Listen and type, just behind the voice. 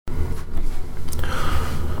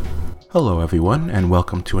Hello, everyone, and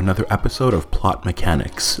welcome to another episode of Plot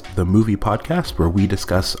Mechanics, the movie podcast where we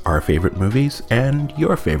discuss our favorite movies and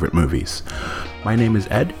your favorite movies. My name is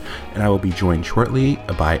Ed, and I will be joined shortly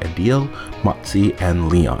by Adil, Motzi, and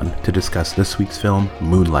Leon to discuss this week's film,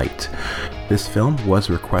 Moonlight. This film was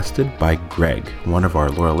requested by Greg, one of our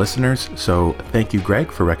loyal listeners, so thank you,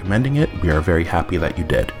 Greg, for recommending it. We are very happy that you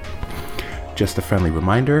did. Just a friendly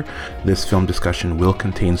reminder, this film discussion will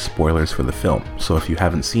contain spoilers for the film, so if you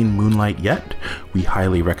haven't seen Moonlight yet, we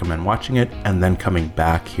highly recommend watching it and then coming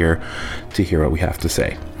back here to hear what we have to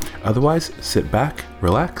say. Otherwise, sit back,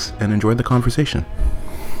 relax, and enjoy the conversation.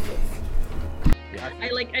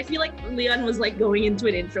 I feel like Leon was going into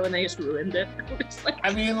an intro and I just ruined it.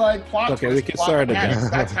 Plot okay, twist, we can plot start mechanics.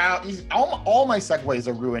 again. That's how all my segues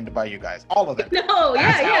are ruined by you guys. All of them. No,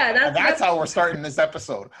 That's how we're starting this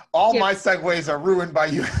episode. All my segues are ruined by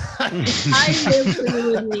you. I live for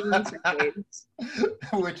ruining segues.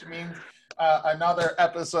 Which means another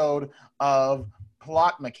episode of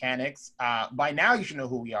Plot Mechanics. By now you should know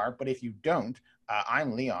who we are, but if you don't,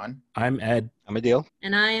 I'm Leon. I'm Ed. I'm Adil.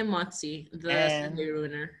 And I am Motzi, the segue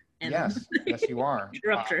ruiner. And Yes, you are.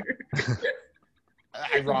 Interrupter.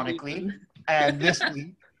 Ironically. And this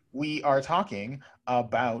week we are talking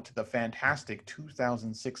about the fantastic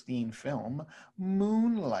 2016 film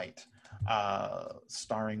Moonlight,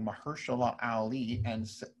 starring Mahershala Ali and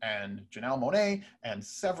Janelle Monáe and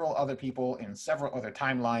several other people in several other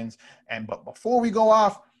timelines. But before we go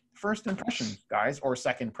off, first impressions, guys, or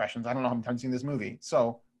second impressions. I don't know how many times you've seen this movie.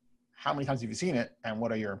 So how many times have you seen it, and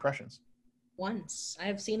what are your impressions? Once.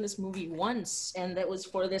 I've seen this movie once, and that was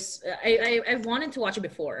for this. I've wanted to watch it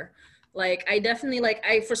before. I definitely,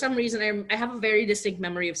 for some reason, I have a very distinct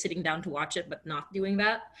memory of sitting down to watch it, but not doing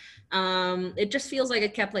that. It just feels like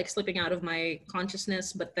it kept, slipping out of my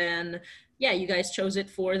consciousness, but then, yeah, you guys chose it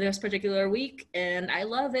for this particular week, and I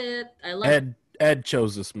love it. Ed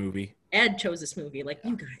chose this movie. Ed chose this movie,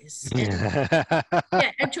 you guys.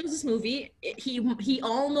 Ed chose this movie. He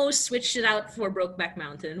almost switched it out for Brokeback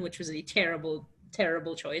Mountain, which was a terrible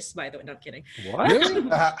choice, by the way. No, I'm kidding. What?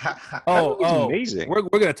 Amazing. We're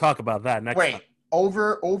going to talk about that next time.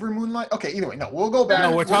 Over Moonlight? Okay, either way. No, we'll go back.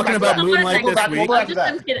 No, we're talking about Moonlight this week.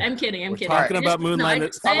 I'm kidding. We're talking about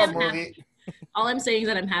Moonlight. All I'm saying is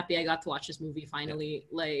that I'm happy I got to watch this movie finally,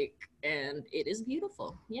 and it is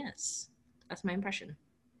beautiful. Yes. That's my impression.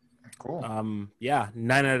 Cool.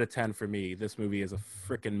 9 out of 10 for me. This movie is a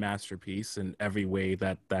freaking masterpiece in every way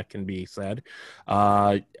that can be said.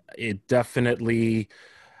 It definitely,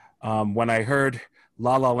 when I heard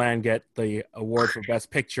La La Land get the award for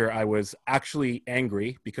Best Picture, I was actually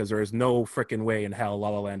angry because there is no freaking way in hell La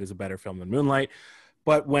La Land is a better film than Moonlight.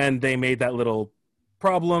 But when they made that little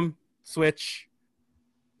problem switch,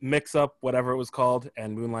 mix up, whatever it was called,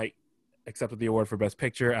 and Moonlight accepted the award for Best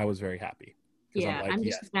Picture, I was very happy. Yeah, I'm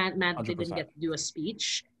just mad that they didn't get to do a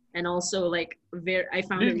speech, and also I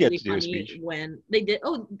found it really funny when they did.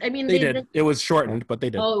 Oh, I mean, they did. It was shortened, but they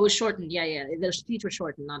did. Oh, it was shortened. Yeah. Their speech was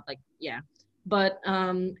shortened, not But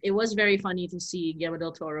it was very funny to see Guillermo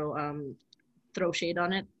del Toro throw shade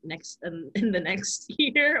on it in the next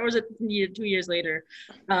year, or was it 2 years later,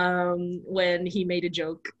 when he made a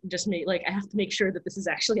joke. Just made I have to make sure that this is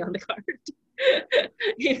actually on the card.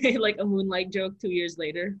 He made a Moonlight joke 2 years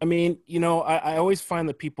later. I mean, I always find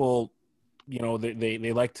that people,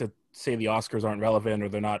 they like to say the Oscars aren't relevant or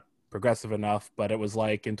they're not progressive enough, but it was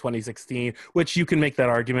in 2016, which you can make that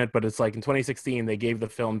argument, but it's in 2016 they gave the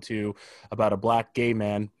film to about a black gay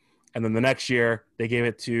man, and then the next year they gave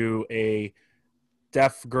it to a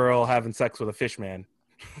deaf girl having sex with a fish man.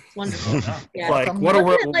 Wonderful. Yeah. What a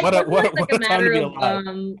time to be alive.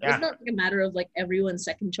 It's not a matter of everyone's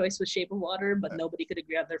second choice was Shape of Water, but nobody could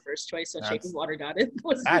agree on their first choice, so Shape of Water got it.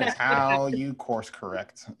 That is how you course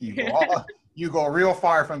correct. You go real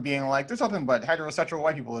far from being there's nothing but heterosexual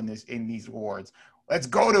white people in these awards. Let's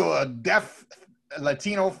go to a deaf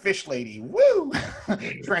Latino fish lady. Woo!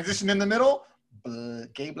 Transition in the middle.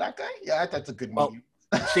 Gay black guy. Yeah, that's a good movie.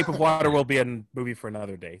 Shape of Water will be a movie for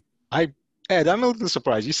another day. Ed, I'm a little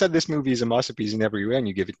surprised. You said this movie is a masterpiece in every way, and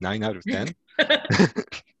you give it 9 out of 10.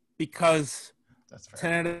 Because that's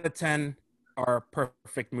fair. 10 out of 10 are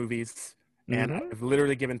perfect movies, and I've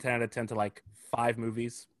literally given 10 out of 10 to 5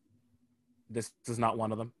 movies. This is not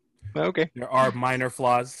one of them. Okay. There are minor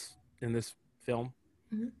flaws in this film,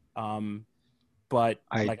 but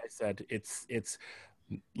like I said, it's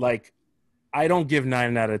I don't give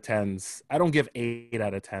 9 out of 10s. I don't give 8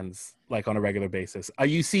 out of 10s on a regular basis.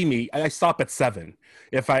 You see me, I stop at 7.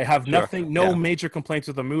 If I have no major complaints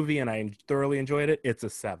with the movie and I thoroughly enjoyed it, it's a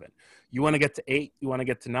 7. You want to get to 8, you want to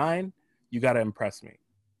get to 9, you got to impress me.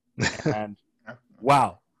 And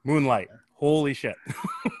wow, Moonlight. Holy shit.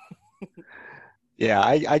 Yeah,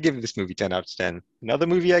 I give this movie 10 out of 10. Another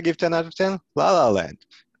movie I give 10 out of 10, La La Land.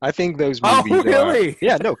 I think those Oh, movies are, really?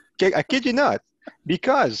 yeah, no, I kid you not,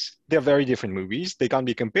 because they're very different movies. They can't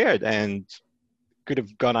be compared and could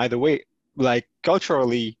have gone either way. Like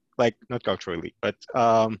culturally, like not culturally, but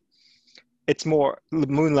it's more,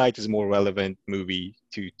 Moonlight is a more relevant movie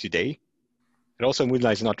to today. And also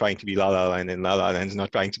Moonlight is not trying to be La La Land and La La Land is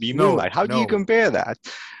not trying to be No, Moonlight. How do you no. compare that?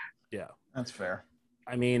 Yeah. That's fair.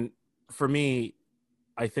 I mean, for me,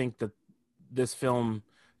 I think that this film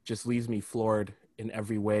just leaves me floored in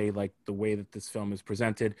every way, like the way that this film is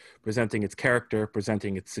presenting its character,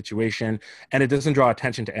 presenting its situation, and it doesn't draw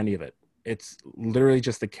attention to any of it. It's literally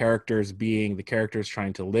just the characters being the characters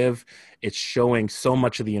trying to live. It's showing so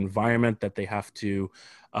much of the environment that they have to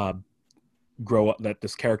grow up, that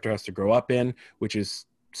this character has to grow up in, which is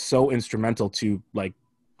so instrumental to like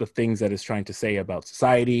the things that it's trying to say about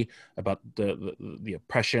society, about the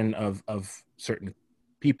oppression of certain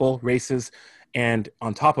people, races, and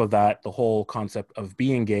on top of that, the whole concept of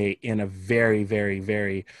being gay in a very, very,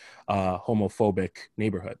 very homophobic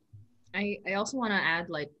neighborhood. I also want to add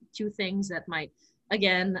like two things that might,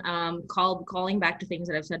 again, calling back to things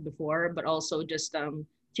that I've said before, but also just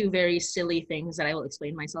two very silly things that I will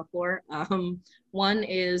explain myself for. One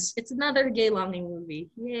is it's another gay longing movie.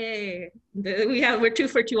 Yay! We're 2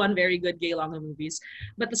 for 2 on very good gay longing movies.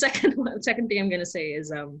 But the second thing I'm gonna say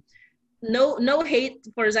is no hate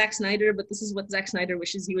for Zack Snyder, but this is what Zack Snyder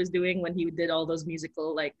wishes he was doing when he did all those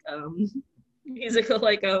musical when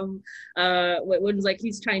like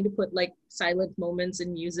he's trying to put like silent moments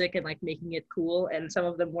in music and like making it cool, and some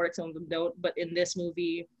of them work, some of them don't. But in this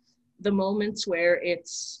movie, the moments where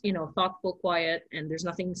it's, you know, thoughtful, quiet, and there's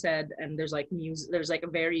nothing said, and there's like music, there's like a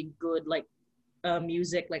very good like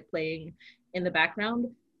music like playing in the background,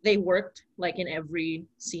 they worked like in every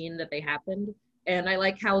scene that they happened. And I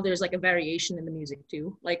like how there's like a variation in the music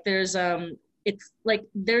too. Like there's it's like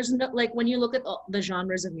there's no, like when you look at the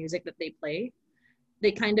genres of music that they play,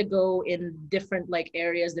 they kind of go in different like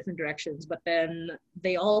areas, different directions, but then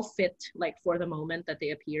they all fit like for the moment that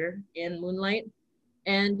they appear in Moonlight.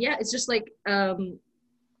 And yeah, it's just like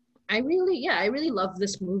I really love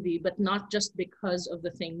this movie, but not just because of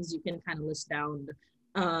the things you can kind of list down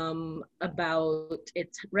about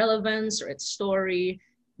its relevance or its story.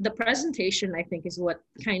 The presentation, I think, is what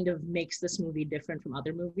kind of makes this movie different from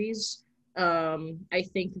other movies. I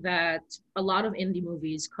think that a lot of indie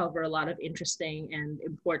movies cover a lot of interesting and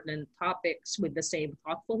important topics with the same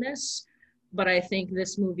thoughtfulness, but I think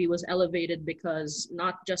this movie was elevated because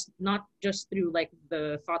not just through like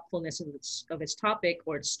the thoughtfulness of its topic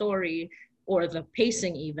or its story or the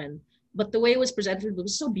pacing even, but the way it was presented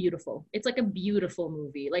was so beautiful. It's like a beautiful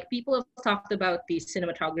movie. Like people have talked about the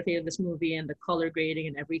cinematography of this movie and the color grading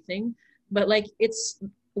and everything, but like it's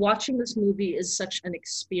watching this movie is such an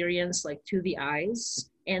experience, like to the eyes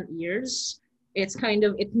and ears. It's kind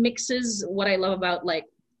of, it mixes what I love about like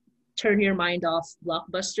turn your mind off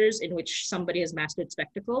blockbusters in which somebody has mastered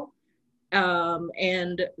spectacle,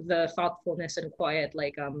 and the thoughtfulness and quiet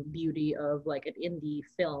like beauty of like an indie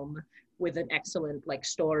film with an excellent like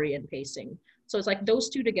story and pacing. So it's like those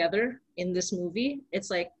two together in this movie, it's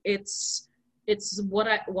like it's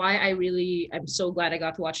why I'm so glad I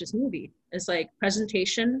got to watch this movie. It's like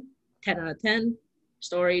presentation 10 out of 10,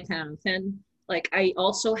 story 10 out of 10. Like I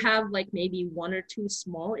also have like maybe one or two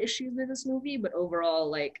small issues with this movie, but overall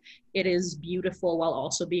like it is beautiful while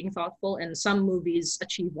also being thoughtful. And some movies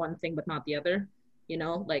achieve one thing but not the other, you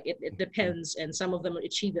know, like it depends, and some of them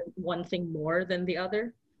achieve one thing more than the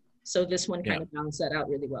other. So this one kind of balanced that out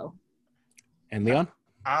really well. And Leon?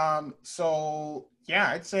 So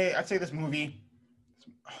yeah, I'd say this movie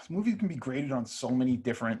can be graded on so many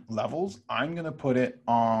different levels. I'm gonna put it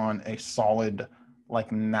on a solid like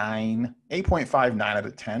 8.5, 9 out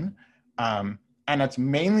of 10. And that's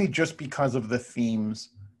mainly just because of the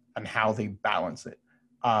themes and how they balance it.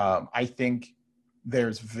 I think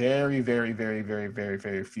there's very, very, very, very, very,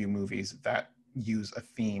 very few movies that use a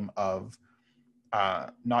theme of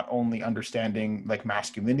not only understanding like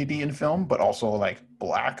masculinity in film, but also like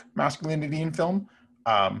Black masculinity in film.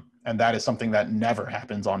 And that is something that never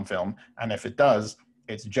happens on film. And if it does,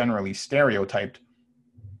 it's generally stereotyped.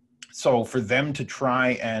 So for them to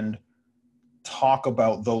try and talk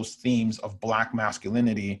about those themes of Black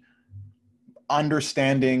masculinity,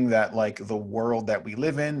 understanding that like the world that we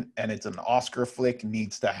live in, and it's an Oscar flick,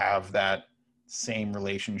 needs to have that same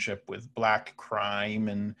relationship with Black crime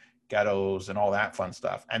and ghettos and all that fun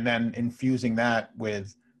stuff. And then infusing that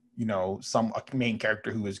with, you know, a main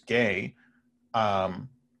character who is gay.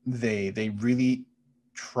 They really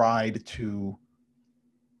tried to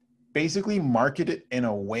basically market it in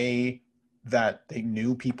a way that they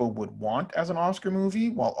knew people would want as an Oscar movie,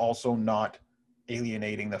 while also not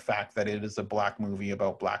alienating the fact that it is a Black movie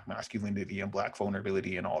about Black masculinity and Black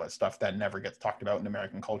vulnerability and all that stuff that never gets talked about in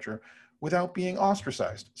American culture without being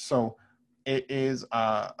ostracized. So it is,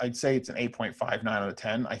 I'd say it's an 8.59 out of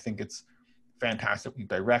 10. I think it's fantastically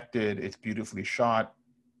directed. It's beautifully shot.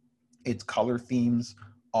 Its color themes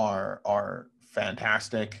are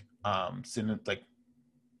fantastic.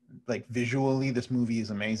 Like visually, this movie is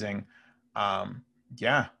amazing.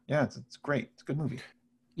 It's great. It's a good movie.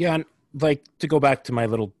 Yeah, and like to go back to my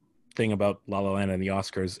little thing about La La Land and the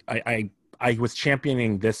Oscars, I was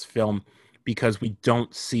championing this film because we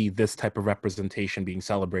don't see this type of representation being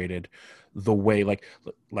celebrated the way like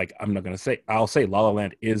I'll say La La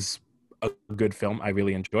Land is a good film. I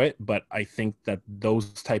really enjoy it, but I think that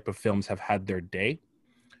those type of films have had their day,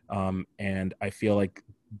 and I feel like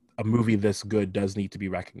a movie this good does need to be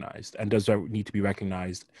recognized, and does need to be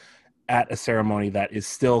recognized at a ceremony that is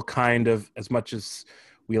still kind of, as much as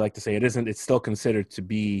we like to say it isn't, it's still considered to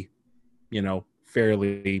be,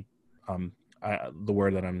 fairly, the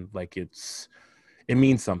word that I'm like, it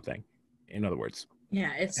means something, in other words.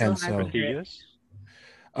 Yeah, it's so prestigious.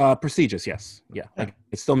 Prestigious, yes. Yeah. Like,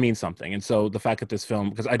 it still means something. And so the fact that this film,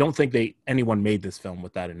 because I don't think anyone made this film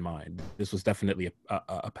with that in mind. This was definitely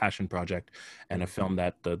a passion project, and a film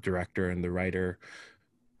that the director and the writer,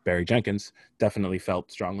 Barry Jenkins, definitely felt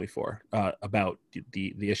strongly for about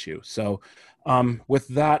the issue. So with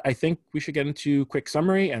that, I think we should get into quick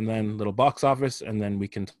summary and then little box office, and then we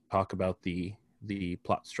can talk about the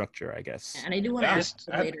plot structure, I guess. And I do want to ask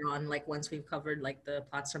later on, like once we've covered like the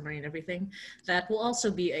plot summary and everything, that will also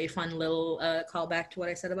be a fun little callback to what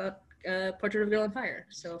I said about Portrait of a Girl on Fire.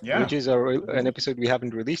 So which is an episode we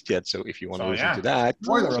haven't released yet. So if you want to listen to that,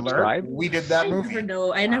 subscribe. We did that movie.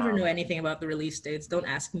 I never know anything about the release dates. Don't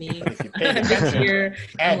ask me. Here,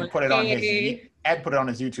 Ed put it on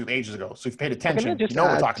his YouTube ages ago. So if you paid attention, you know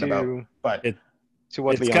what we're talking about. But it's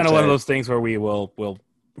kind of one of those things where we'll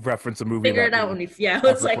reference a movie. Figure it out when it's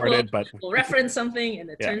like we'll reference something and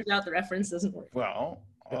it turns out the reference doesn't work. Well,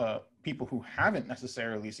 people who haven't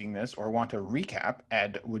necessarily seen this or want to recap,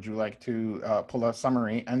 Ed, would you like to pull a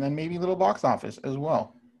summary and then maybe a little box office as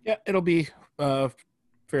well? Yeah, it'll be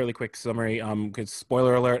fairly quick summary. Because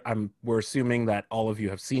spoiler alert, we're assuming that all of you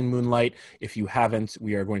have seen Moonlight. If you haven't,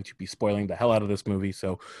 we are going to be spoiling the hell out of this movie,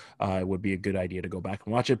 so it would be a good idea to go back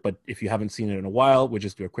and watch it. But if you haven't seen it in a while, we'll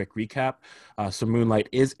just do a quick recap. So Moonlight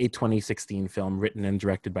is a 2016 film written and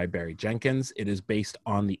directed by Barry Jenkins. It is based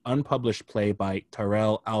on the unpublished play by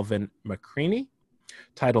Tarell Alvin McCraney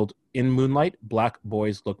titled In Moonlight, Black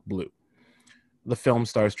Boys Look Blue. The film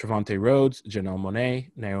stars Trevante Rhodes, Janelle Monáe,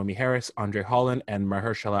 Naomi Harris, Andre Holland, and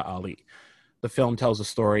Mahershala Ali. The film tells the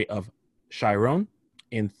story of Chiron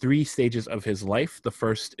in 3 stages of his life. The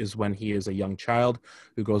first is when he is a young child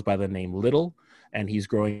who goes by the name Little, and he's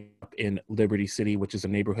growing up in Liberty City, which is a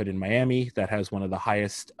neighborhood in Miami that has one of the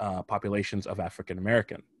highest populations of African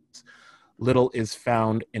Americans. Little is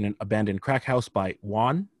found in an abandoned crack house by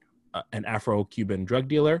Juan, an Afro-Cuban drug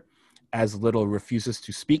dealer. As Little refuses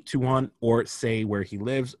to speak to Juan or say where he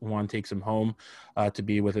lives, Juan takes him home to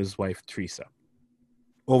be with his wife, Teresa.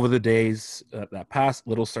 Over the days that pass,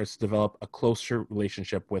 Little starts to develop a closer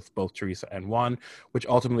relationship with both Teresa and Juan, which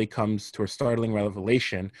ultimately comes to a startling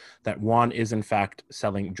revelation that Juan is in fact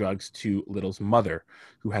selling drugs to Little's mother,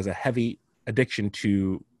 who has a heavy addiction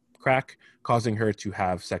to crack, causing her to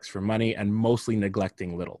have sex for money and mostly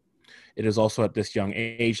neglecting Little. It is also at this young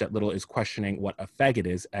age that Little is questioning what a faggot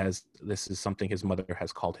is, as this is something his mother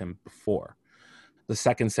has called him before. The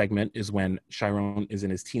second segment is when Chiron is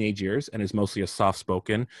in his teenage years and is mostly a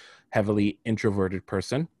soft-spoken, heavily introverted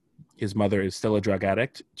person. His mother is still a drug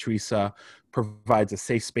addict. Teresa provides a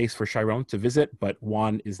safe space for Chiron to visit, but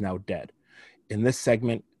Juan is now dead. In this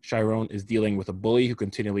segment, Chiron is dealing with a bully who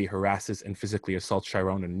continually harasses and physically assaults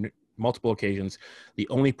Chiron on multiple occasions. The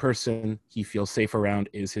only person he feels safe around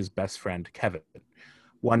is his best friend, Kevin.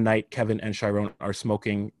 One night, Kevin and Chiron are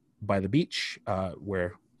smoking by the beach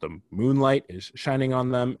where the moonlight is shining on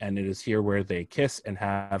them, and it is here where they kiss and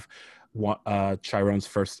have Chiron's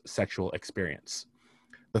first sexual experience.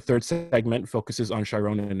 The third segment focuses on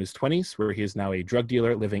Chiron in his 20s, where he is now a drug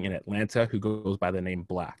dealer living in Atlanta who goes by the name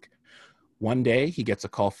Black. One day, he gets a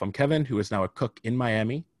call from Kevin, who is now a cook in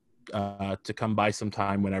Miami, to come by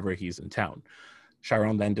sometime whenever he's in town.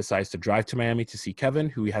 Chiron then decides to drive to Miami to see Kevin,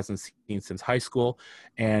 who he hasn't seen since high school,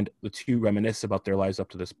 and the two reminisce about their lives up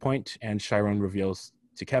to this point, and Chiron reveals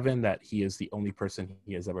to Kevin that he is the only person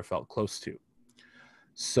he has ever felt close to.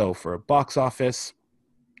 So for a box office,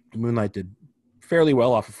 Moonlight did fairly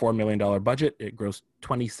well off a $4 million budget. It grossed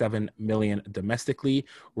 $27 million domestically.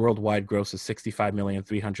 Worldwide gross is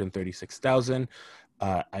 $65,336,000.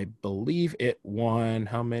 I believe it won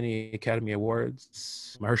how many Academy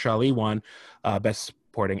Awards? Mahershala Ali won Best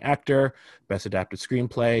Supporting Actor, Best Adapted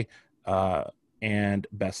Screenplay, and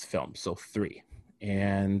Best Film. So 3.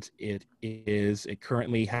 And it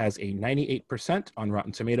currently has a 98% on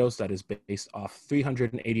Rotten Tomatoes. That is based off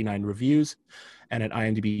 389 reviews and an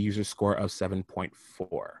IMDb user score of 7.4.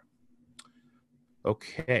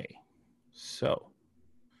 Okay, so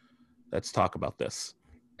let's talk about this.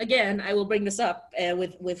 Again, I will bring this up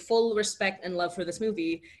with full respect and love for this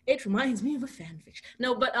movie. It reminds me of a fan fiction.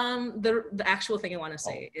 No, but the actual thing I want to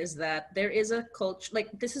say is that there is a culture, like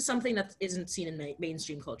this is something that isn't seen in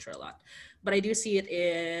mainstream culture a lot, but I do see it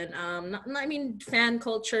in fan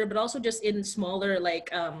culture, but also just in smaller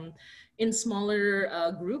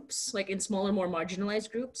groups, like in smaller, more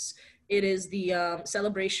marginalized groups. It is the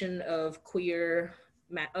celebration of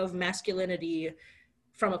of masculinity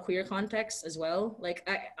from a queer context as well. Like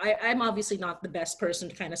I'm obviously not the best person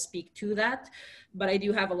to kind of speak to that, but I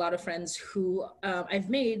do have a lot of friends who I've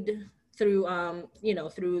made through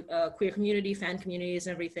queer community, fan communities,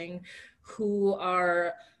 and everything, who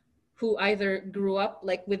either grew up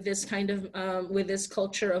like with this kind of with this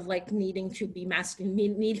culture of like needing to be masculine,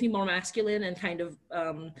 need to be more masculine, and kind of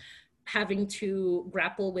having to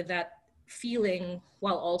grapple with that feeling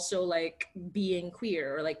while also like being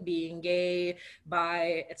queer or like being gay,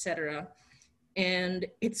 bi, etc. And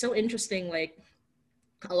it's so interesting, like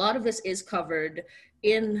a lot of this is covered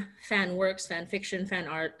in fan works, fan fiction, fan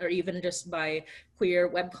art, or even just by queer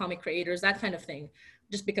webcomic creators, that kind of thing,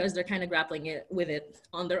 just because they're kind of grappling with it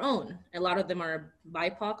on their own. A lot of them are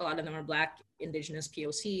BIPOC, a lot of them are Black, Indigenous,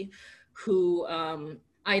 POC, who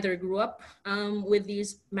either grew up with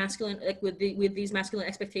these masculine, like with these masculine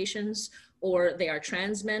expectations, or they are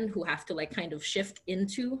trans men who have to like kind of shift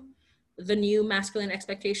into the new masculine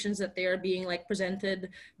expectations that they are being like presented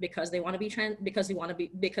because they want to be trans, because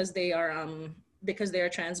they are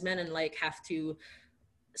trans men, and like have to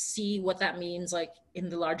see what that means like in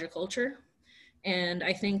the larger culture. And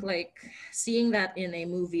I think like seeing that in a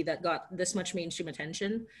movie that got this much mainstream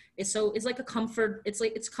attention it's like a comfort.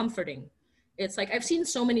 It's comforting. It's like I've seen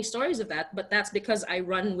so many stories of that, but that's because I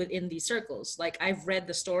run within these circles. Like I've read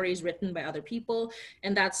the stories written by other people,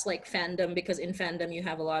 and that's like fandom, because in fandom you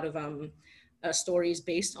have a lot of stories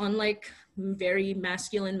based on like very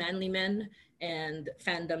masculine, manly men, and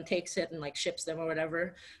fandom takes it and like ships them or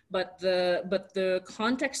whatever. But the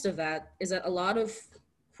context of that is that a lot of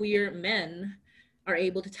queer men are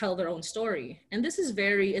able to tell their own story, and this is a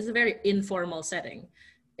very informal setting.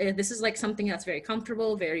 This is like something that's very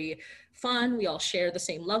comfortable, very fun. We all share the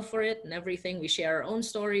same love for it and everything. We share our own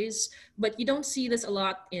stories, but you don't see this a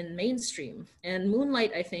lot in mainstream. And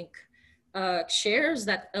Moonlight, I think, shares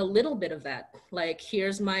that a little bit of that. Like,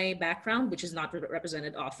 here's my background, which is not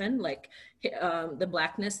represented often, like the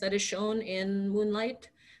Blackness that is shown in Moonlight.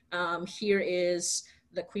 Here is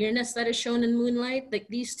the queerness that is shown in Moonlight. Like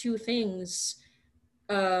these two things,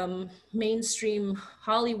 mainstream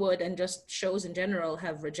Hollywood and just shows in general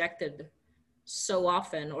have rejected so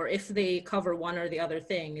often, or if they cover one or the other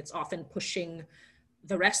thing, it's often pushing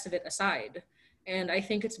the rest of it aside. And I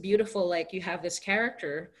think it's beautiful, like you have this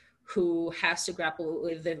character who has to grapple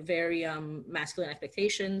with the very masculine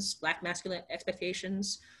expectations, Black masculine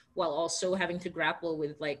expectations, while also having to grapple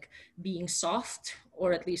with like being soft,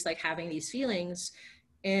 or at least like having these feelings.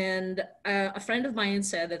 And a friend of mine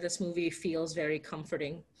said that this movie feels very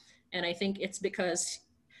comforting. And I think it's because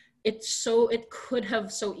it could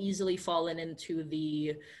have so easily fallen into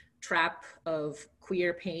the trap of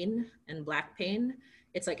queer pain and Black pain.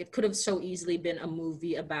 It's like it could have so easily been a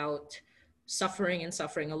movie about suffering and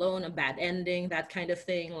suffering alone, a bad ending, that kind of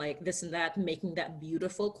thing, like this and that, making that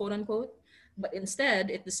beautiful, quote unquote. But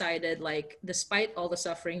instead it decided, like, despite all the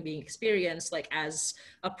suffering being experienced, like as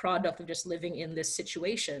a product of just living in this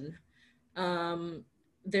situation,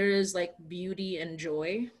 there is like beauty and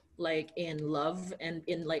joy, like in love and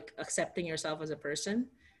in like accepting yourself as a person.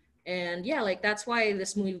 And yeah, like that's why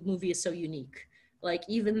this movie is so unique. Like,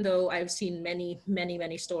 even though I've seen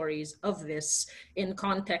many stories of this in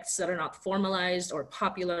contexts that are not formalized or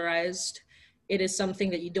popularized, it is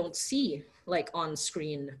something that you don't see like on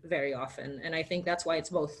screen very often. And I think that's why it's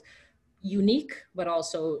both unique, but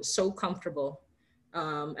also so comfortable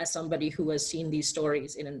as somebody who has seen these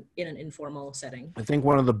stories in an informal setting. I think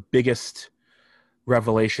one of the biggest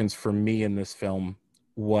revelations for me in this film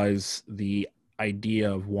was the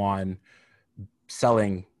idea of Juan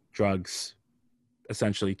selling drugs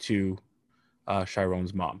essentially to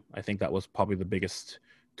Chiron's mom. I think that was probably the biggest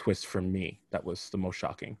twist for me that was the most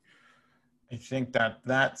shocking. I think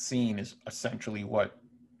that scene is essentially what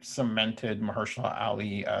cemented Mahershala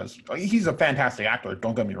Ali as, he's a fantastic actor,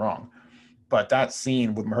 don't get me wrong, but that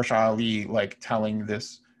scene with Mahershala Ali like telling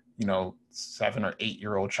this 7 or 8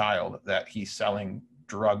 year old child that he's selling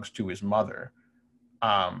drugs to his mother,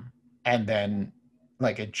 and then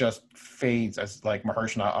like it just fades as like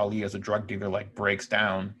Mahershala Ali as a drug dealer like breaks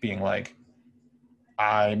down, being like,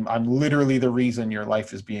 I'm literally the reason your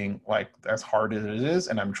life is being like as hard as it is,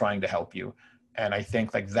 and I'm trying to help you. And I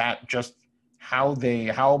think like that, just how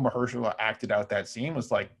Mahershala acted out that scene was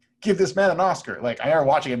like, give this man an Oscar. Like I remember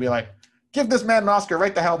watching it and be like, give this man an Oscar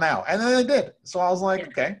right the hell now. And then they did. So I was like,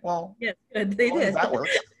 okay, well, yes, good. They did. That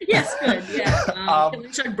works. Yes, good. Yeah.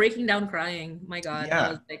 We started breaking down crying. My God. Yeah. I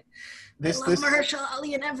was like, I love Mahershala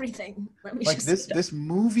Ali and everything. Let me like this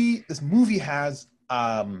movie has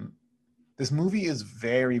this movie is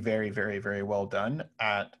very, very, very, very well done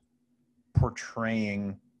at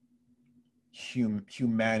portraying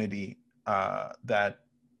humanity that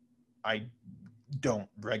I don't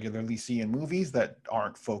regularly see in movies that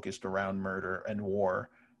aren't focused around murder and war,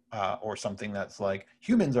 or something that's like,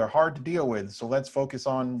 humans are hard to deal with, so let's focus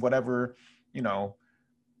on whatever,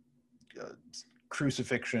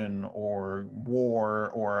 crucifixion or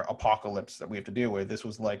war or apocalypse that we have to deal with. This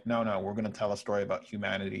was like, no, we're going to tell a story about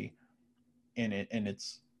humanity in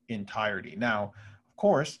its entirety. Now, of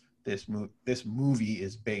course, this movie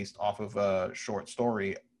is based off of a short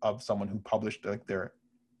story of someone who published like their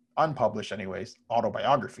unpublished anyways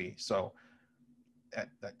autobiography, so that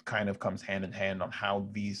kind of comes hand in hand on how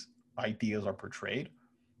these ideas are portrayed.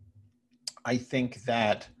 I think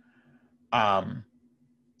that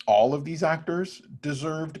all of these actors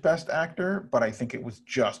deserved Best Actor, but I think it was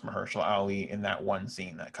just Mahershala Ali in that one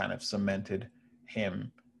scene that kind of cemented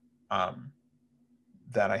him.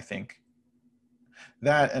 That I think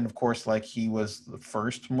that, and of course, like he was the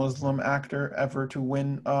first Muslim actor ever to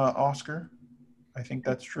win Oscar. I think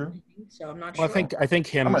that's true. So I'm not sure. I think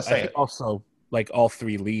him. I'm gonna say it. Also, like all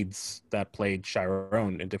three leads that played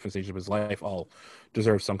Chiron in different stages of his life all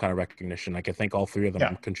deserve some kind of recognition. Like I think all three of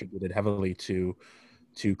them contributed heavily to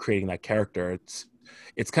creating that character.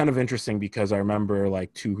 It's kind of interesting because I remember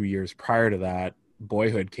like 2 years prior to that,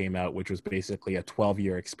 Boyhood came out, which was basically a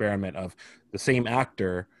 12-year experiment of the same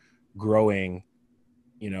actor growing,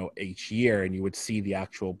 each year, and you would see the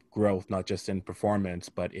actual growth, not just in performance,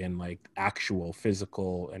 but in like actual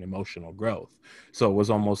physical and emotional growth. So it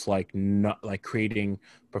was almost like not like creating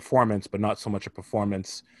performance, but not so much a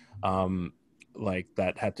performance like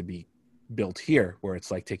that had to be built here, where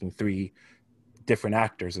it's like taking 3 different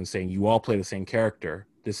actors and saying, you all play the same character.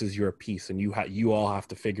 This is your piece, and you all have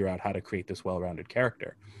to figure out how to create this well-rounded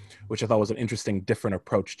character, which I thought was an interesting, different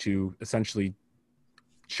approach to essentially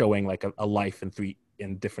showing like a life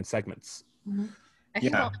in different segments. Mm-hmm. I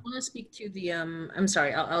think I want to speak to the I'm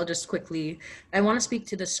sorry, I'll just quickly, I want to speak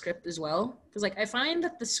to the script as well, because like I find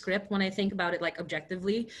that the script, when I think about it like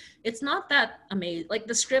objectively, it's not that amazing. Like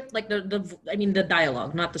the script, like the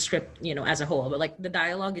dialogue, not the script, as a whole, but like the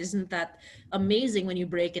dialogue isn't that amazing when you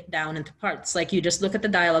break it down into parts. Like you just look at the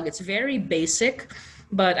dialogue, it's very basic,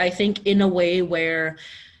 but I think in a way where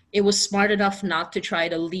it was smart enough not to try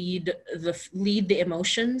to lead the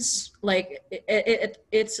emotions. Like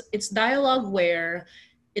it's dialogue where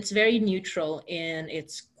it's very neutral in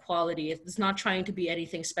its quality. It's not trying to be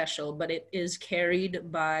anything special, but it is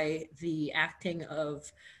carried by the acting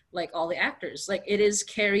of like all the actors. Like it is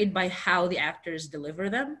carried by how the actors deliver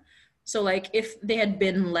them. So like if they had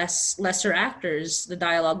been lesser actors, the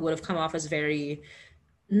dialogue would have come off as very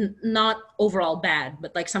not overall bad,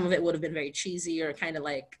 but like some of it would have been very cheesy or kind of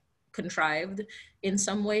like contrived in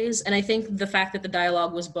some ways. And I think the fact that the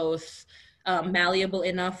dialogue was both malleable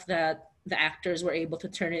enough that the actors were able to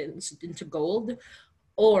turn it into gold,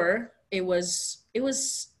 or it was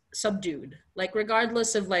subdued, like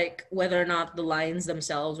regardless of like whether or not the lines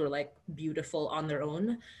themselves were like beautiful on their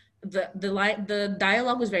own, the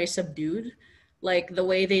dialogue was very subdued. Like the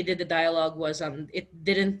way they did the dialogue was it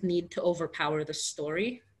didn't need to overpower the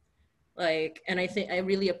story. Like, and I think I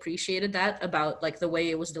really appreciated that about like the way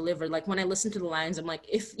it was delivered. Like when I listened to the lines, I'm like,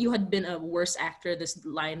 if you had been a worse actor, this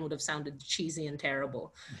line would have sounded cheesy and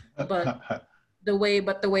terrible. But the way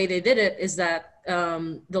they did it is that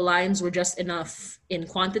the lines were just enough in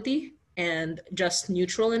quantity and just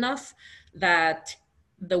neutral enough that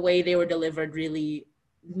the way they were delivered really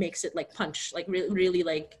makes it like punch, like really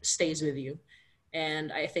like stays with you.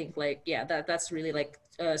 And I think like, yeah, that's really like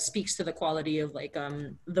speaks to the quality of like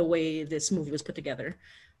the way this movie was put together.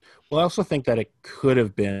 Well, I also think that it could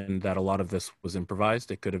have been that a lot of this was improvised.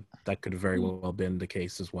 That could have very well been the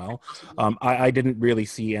case as well. I didn't really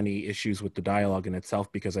see any issues with the dialogue in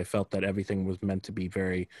itself because I felt that everything was meant to be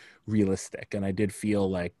very realistic, and I did feel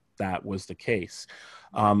like that was the case.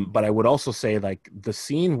 But I would also say like the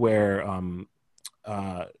scene where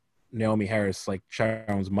Naomi Harris, like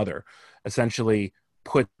Sharon's mother, essentially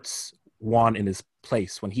puts Juan in his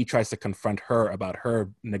place when he tries to confront her about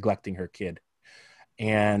her neglecting her kid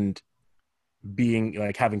and being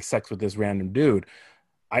like having sex with this random dude.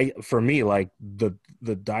 For me, like the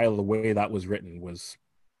dialogue, the way that was written was,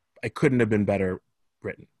 it couldn't have been better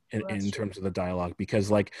written in terms of the dialogue,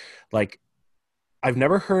 because like I've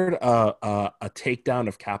never heard a takedown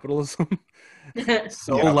of capitalism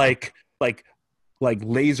so like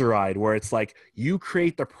laser-eyed, where it's like you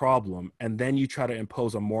create the problem and then you try to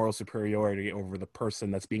impose a moral superiority over the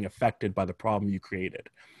person that's being affected by the problem you created.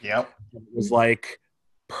 Yep. It was like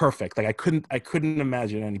perfect. Like I couldn't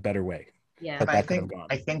imagine any better way. Yeah. And that could have gone.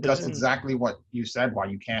 I think that's exactly what you said, why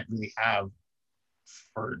you can't really have,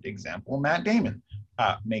 for example, Matt Damon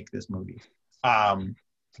make this movie.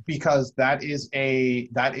 Because that is a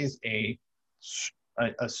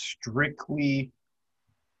strictly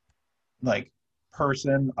like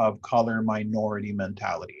person of color minority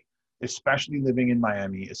mentality, especially living in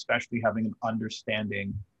Miami, especially having an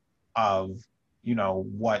understanding of, you know,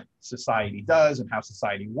 what society does and how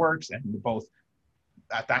society works. And both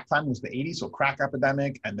at that time was the 80s, so crack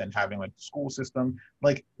epidemic, and then having like the school system,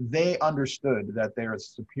 like they understood that there's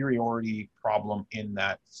a superiority problem in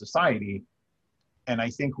that society. And I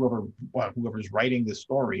think whoever's writing this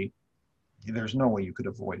story, there's no way you could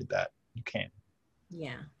have avoided that. You can't.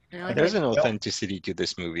 Yeah. There's an authenticity to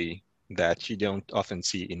this movie that you don't often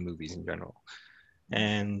see in movies in general.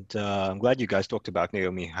 And I'm glad you guys talked about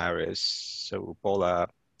Naomi Harris. So Paula,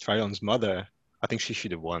 Tryon's mother, I think she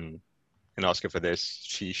should have won an Oscar for this.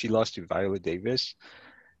 She lost to Viola Davis,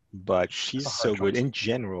 but she's so good in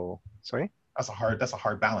general. Sorry? That's a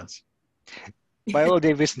hard balance. Viola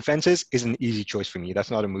Davis in Fences is an easy choice for me.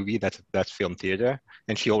 That's not a movie, that's film theater.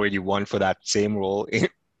 And she already won for that same role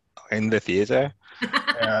in the theater.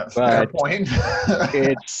 Yeah, but fair point.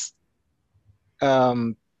 It's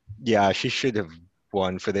yeah, she should have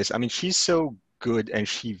won for this. I mean, she's so good, and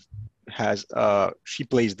she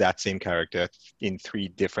plays that same character in 3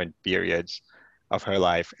 different periods of her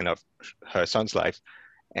life and of her son's life.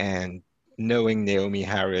 And knowing Naomi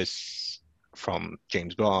Harris from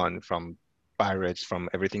James Bond, from Pirates, from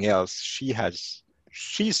everything else,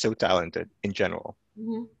 she's so talented in general.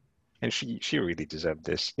 Mm-hmm. And she really deserved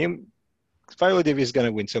this. Viola Davis is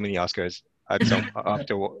gonna win so many Oscars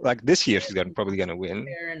after like this year. She's probably gonna win.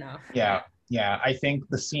 Fair enough. Yeah. I think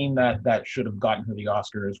the scene that should have gotten her the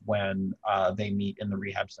Oscar is when they meet in the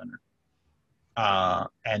rehab center,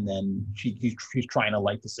 and then he's trying to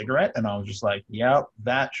light the cigarette, and I was just like, yeah,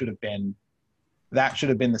 that should have been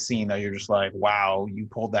the scene that you're just like, wow, you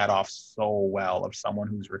pulled that off so well, of someone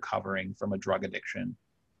who's recovering from a drug addiction,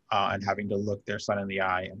 and having to look their son in the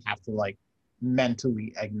eye and have to like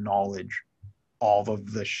mentally acknowledge all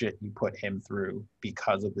of the shit you put him through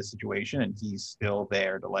because of the situation, and he's still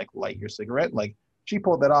there to like light your cigarette. Like, she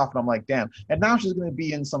pulled that off, and I'm like, damn. And now she's going to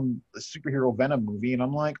be in some superhero Venom movie, and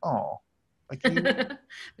I'm like, oh, like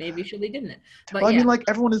maybe she'll be good in it. But well, I mean, like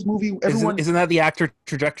everyone is movie. Everyone isn't that the actor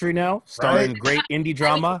trajectory now? Starring great indie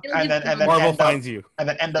drama, and then Marvel finds you, and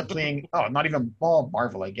then end up playing. Oh, not even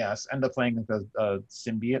Marvel, I guess. End up playing like a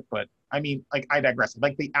symbiote. But I mean, like, I digress.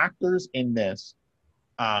 Like the actors in this,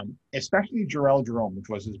 especially Jharrel Jerome, which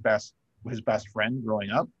was his best friend growing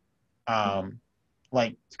up.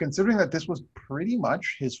 Like, considering that this was pretty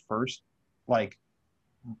much his first like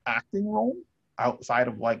acting role outside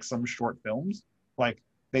of like some short films, like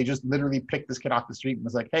they just literally picked this kid off the street and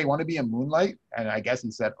was like, hey, want to be in Moonlight? And I guess he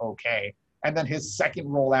said okay. And then his second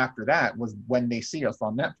role after that was When They See Us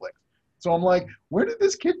on Netflix. So I'm like, where did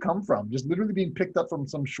this kid come from? Just literally being picked up from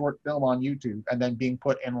some short film on YouTube and then being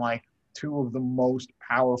put in like 2 of the most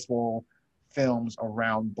powerful films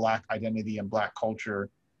around Black identity and Black culture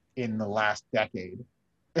in the last decade.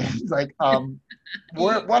 Like,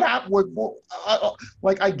 what happened?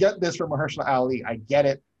 Like, I get this from Mahershala Ali. I get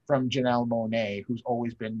it from Janelle Monáe, who's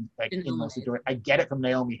always been like in those situations. I get it from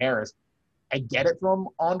Naomi Harris. I get it from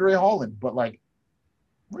Andre Holland. But like,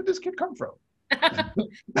 where did this kid come from?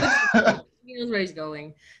 He knows where he's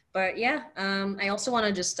going. But yeah, I also want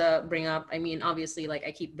to just bring up, I mean, obviously, like,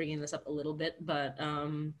 I keep bringing this up a little bit, but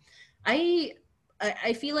I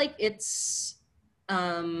feel like it's,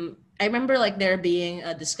 I remember like there being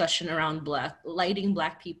a discussion around lighting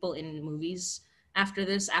Black people in movies after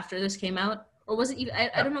this came out. or was it even,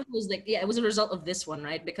 I don't know if it was like, yeah, it was a result of this one,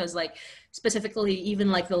 right? Because like specifically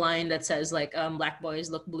even like the line that says like black boys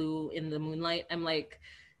look blue in the moonlight, I'm like,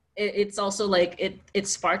 it's also like it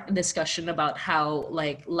sparked a discussion about how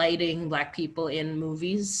like lighting black people in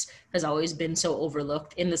movies has always been so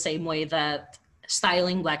overlooked, in the same way that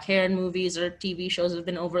styling black hair in movies or TV shows have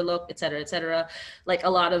been overlooked, et cetera, et cetera. Like a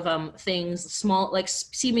lot of things, small, like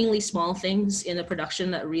seemingly small things in a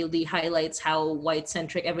production that really highlights how white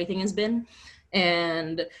centric everything has been.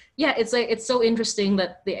 And yeah, it's like it's so interesting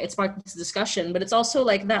that it sparked this discussion, but it's also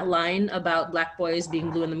like that line about black boys being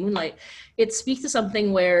blue in the moonlight. It speaks to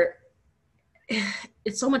something where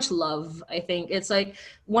it's so much love. I think it's like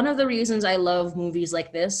one of the reasons I love movies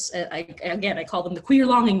like this. I call them the queer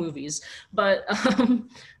longing movies, but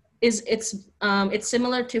is it's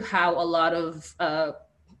similar to how a lot of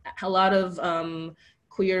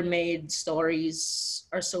queer made stories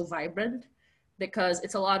are so vibrant, because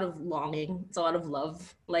it's a lot of longing, it's a lot of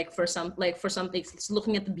love, like for something, it's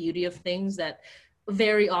looking at the beauty of things that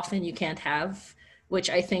very often you can't have, which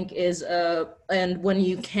I think is and when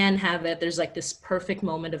you can have it, there's like this perfect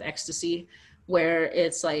moment of ecstasy where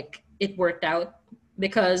it's like it worked out,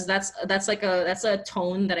 because that's a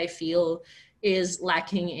tone that I feel is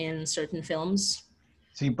lacking in certain films.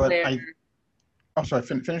 See, but Where I'm sorry,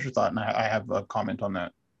 finish your thought, and I have a comment on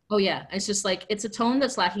that. oh yeah, it's just like it's a tone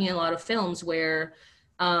that's lacking in a lot of films where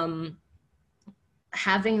um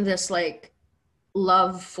having this like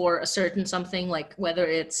love for a certain something, like whether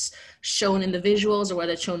it's shown in the visuals or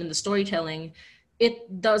whether it's shown in the storytelling,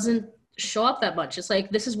 it doesn't show up that much. It's like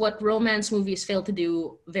this is what romance movies fail to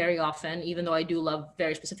do very often, even though I do love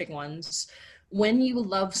very specific ones. When you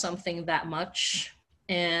love something that much,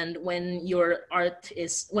 and when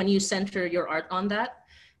you center your art on that,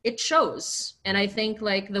 it shows. And I think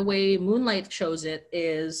like the way Moonlight shows it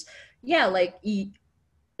is, yeah, like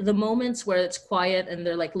the moments where it's quiet and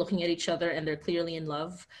they're like looking at each other and they're clearly in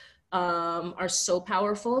love are so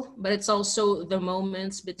powerful. But it's also the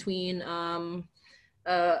moments between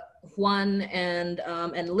uh, Juan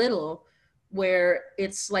and Little, where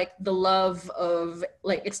it's like the love of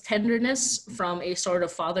like it's tenderness from a sort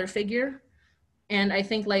of father figure. And I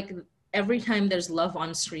think like every time there's love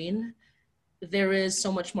on screen, there is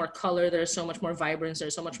so much more color, there's so much more vibrance,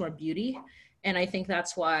 there's so much more beauty. And I think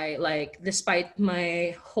that's why, like, despite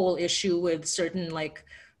my whole issue with certain like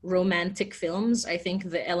romantic films, I think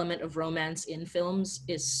the element of romance in films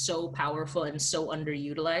is so powerful and so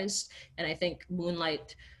underutilized. And I think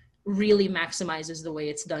Moonlight really maximizes the way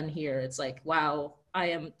it's done here. It's like, wow, I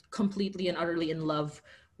am completely and utterly in love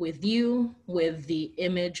with you, with the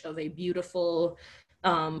image of a beautiful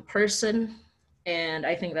person. And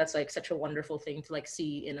I think that's like such a wonderful thing to like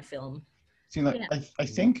see in a film. See, like, Yeah. I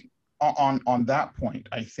think on that point,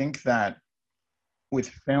 I think that with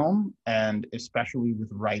film and especially with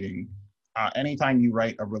writing, anytime you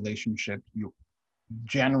write a relationship, you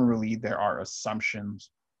generally there are assumptions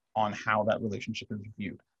on how that relationship is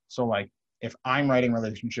viewed. So like if I'm writing a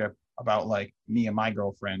relationship about like me and my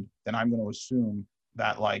girlfriend, then I'm going to assume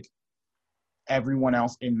that like everyone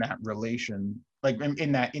else in that relation, like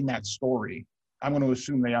in that story, I'm going to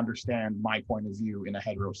assume they understand my point of view in a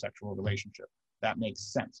heterosexual relationship. That makes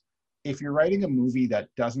sense. If you're writing a movie that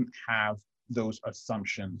doesn't have those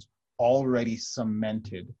assumptions already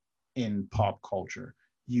cemented in pop culture,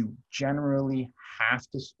 you generally have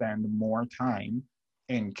to spend more time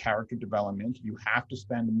in character development. You have to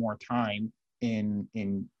spend more time in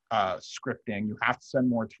scripting. You have to spend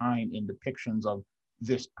more time in depictions of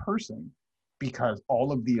this person, because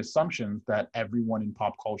all of the assumptions that everyone in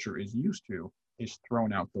pop culture is used to is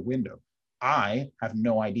thrown out the window. I have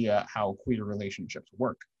no idea how queer relationships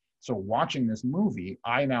work. So watching this movie,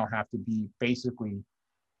 I now have to be basically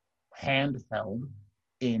handheld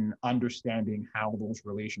in understanding how those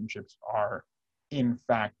relationships are in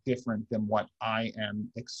fact different than what I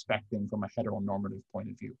am expecting from a heteronormative point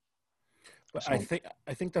of view. But So,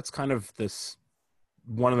 I think that's kind of this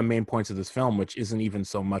one of the main points of this film, which isn't even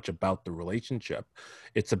so much about the relationship.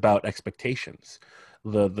 It's about expectations.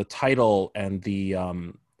 The title and the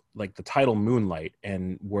like the title Moonlight,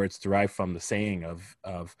 and where it's derived from, the saying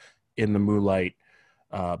of in the moonlight,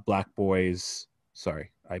 black boys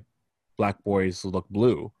look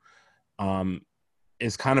blue,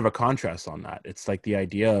 is kind of a contrast on that. It's like the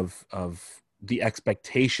idea of the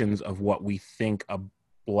expectations of what we think a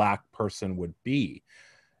black person would be,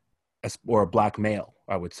 or a black male,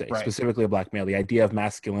 I would say, right. specifically a black male, the idea of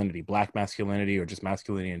masculinity, black masculinity, or just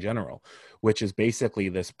masculinity in general, which is basically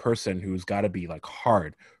this person who's got to be like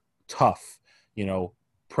hard, tough,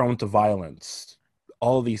 prone to violence,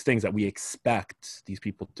 all of these things that we expect these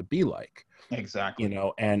people to be like. Exactly. You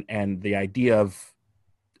know, and the idea of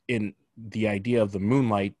the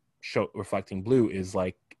Moonlight show reflecting blue is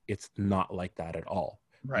like, it's not like that at all.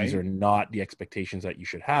 These Right. are not the expectations that you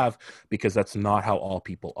should have, because that's not how all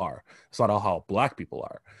people are. It's not how Black people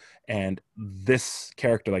are. And this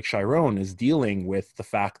character, like Chiron, is dealing with the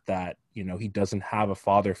fact that, you know, he doesn't have a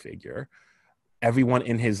father figure. Everyone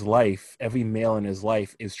in his life, every male in his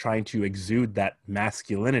life, is trying to exude that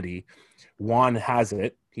masculinity. Juan has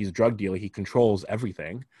it. He's a drug dealer. He controls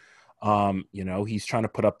everything. You know, he's trying to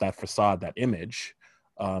put up that facade, that image.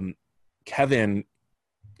 Kevin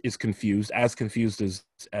is confused as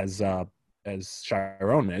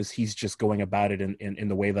Chiron is. He's just going about it in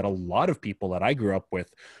the way that a lot of people that I grew up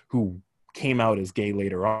with, who came out as gay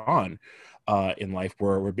later on in life,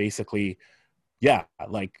 were basically, yeah,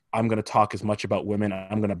 like, I'm going to talk as much about women.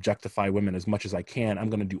 I'm going to objectify women as much as I can. I'm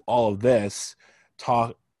going to do all of this,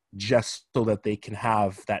 talk just so that they can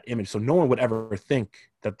have that image. So no one would ever think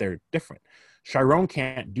that they're different. Chiron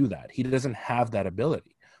can't do that. He doesn't have that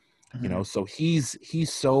ability, you know? So he's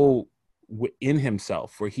so in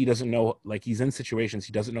himself where he doesn't know, like, he's in situations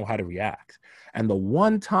he doesn't know how to react. And the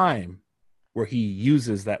one time where he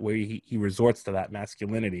uses that, where he resorts to that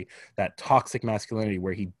masculinity, that toxic masculinity,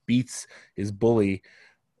 where he beats his bully,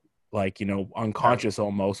 like, you know, unconscious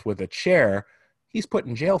almost, with a chair, he's put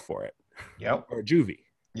in jail for it. Yep. Or juvie.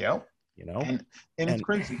 Yep. You know? And it's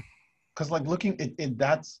crazy. Because, like, looking at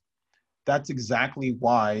that's exactly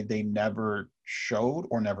why they never showed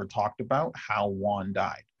or never talked about how Juan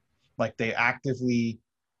died. Like, they actively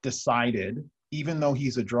decided, even though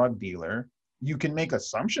he's a drug dealer, you can make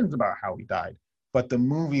assumptions about how he died. But the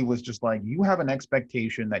movie was just like, you have an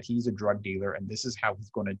expectation that he's a drug dealer and this is how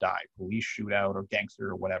he's going to die, police shootout or gangster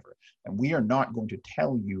or whatever. And we are not going to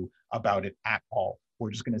tell you about it at all.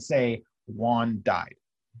 We're just going to say Juan died.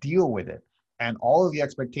 Deal with it. And all of the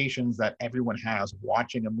expectations that everyone has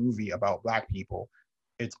watching a movie about Black people,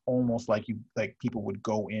 it's almost like people would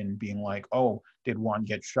go in being like, oh, did Juan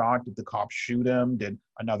get shot? Did the cops shoot him? Did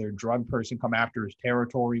another drug person come after his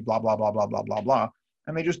territory? Blah, blah, blah, blah, blah, blah, blah.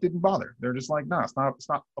 And they just didn't bother. They're just like, no, it's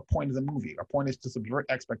not a point of the movie. Our point is to subvert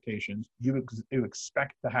expectations. You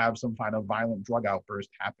expect to have some kind of violent drug outburst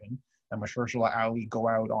happen, and Mahershala Ali go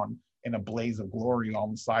out in a blaze of glory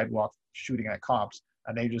on the sidewalk shooting at cops.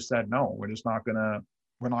 And they just said, no, we're not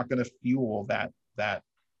gonna fuel that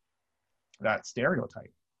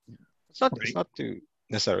stereotype. It's not to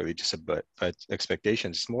necessarily just about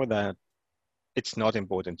expectations. It's more that it's not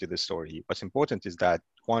important to the story. What's important is that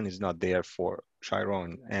Juan is not there for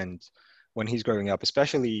Chiron. And when he's growing up,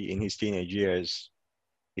 especially in his teenage years,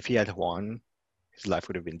 if he had Juan, his life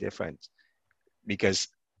would have been different. Because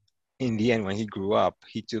in the end, when he grew up,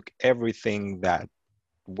 he took everything that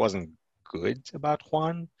wasn't good about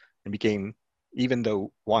Juan and became, even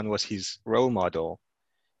though Juan was his role model,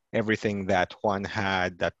 everything that Juan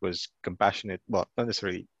had that was compassionate, well, not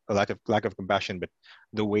necessarily a lack of compassion, but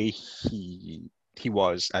the way he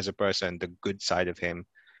was as a person, the good side of him,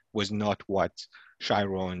 was not what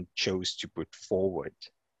Chiron chose to put forward.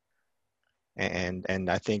 And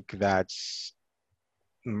I think that's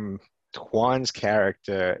Juan's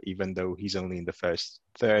character, even though he's only in the first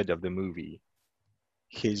third of the movie,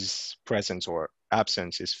 his presence or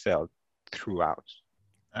absence is felt throughout.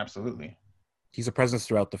 Absolutely. He's a presence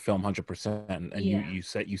throughout the film, 100%. And you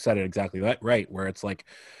said it exactly right, where it's like,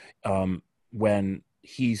 when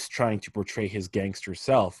he's trying to portray his gangster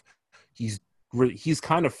self, he's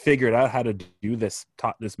kind of figured out how to do this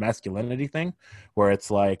masculinity thing, where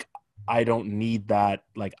it's like, I don't need that.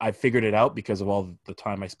 Like, I figured it out because of all the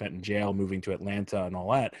time I spent in jail, moving to Atlanta and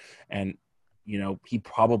all that. And, you know, he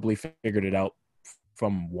probably figured it out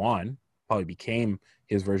from Juan, probably became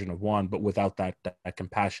his version of Juan, but without that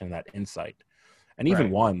compassion, that insight. And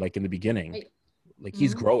even Juan, like in the beginning, like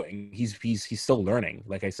he's growing, he's still learning.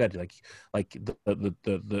 Like I said, like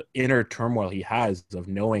the inner turmoil he has of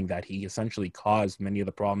knowing that he essentially caused many of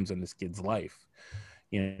the problems in this kid's life,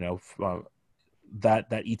 you know,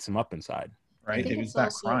 that eats him up inside. Right. It was that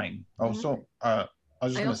also, crying. Oh, so I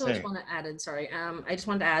was just going to say. I want to add in, sorry. I just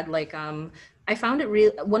wanted to add, like, I found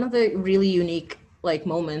it one of the really unique, like,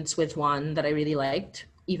 moments with Juan that I really liked,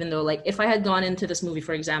 even though, like, if I had gone into this movie,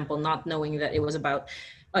 for example, not knowing that it was about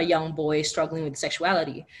a young boy struggling with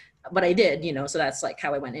sexuality, but I did, you know, so that's like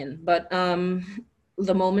how I went in. But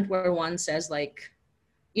the moment where Juan says, like,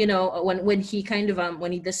 you know, when he kind of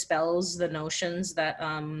when he dispels the notions that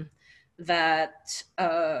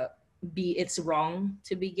it's wrong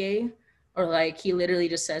to be gay, or like he literally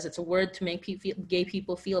just says it's a word to make gay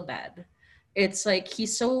people feel bad. It's like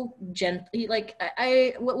he's so gentle. Like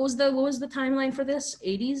what was the timeline for this?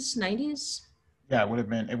 80s, 90s? Yeah, it would have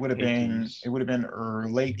been. It 80s. would have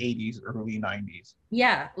been late '80s, early '90s.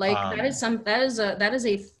 Yeah, like that is Um, some that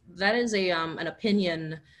is a an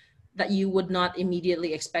opinion that you would not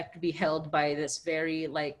immediately expect to be held by this very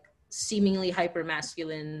like seemingly hyper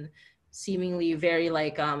masculine, seemingly very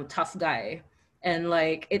like tough guy. And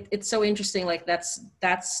like it's so interesting, like that's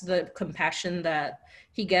the compassion that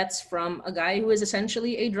he gets from a guy who is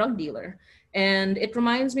essentially a drug dealer. And it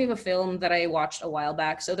reminds me of a film that I watched a while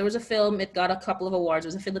back. So there was a film, it got a couple of awards. It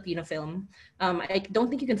was a Filipino film. I don't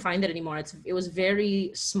think you can find it anymore. It was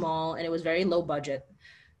very small and it was very low budget,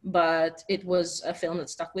 but it was a film that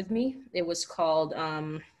stuck with me. It was called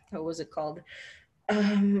what was it called?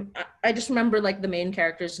 I just remember like the main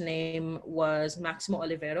character's name was Maximo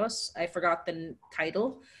Oliveros. I forgot the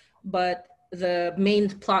title, but the main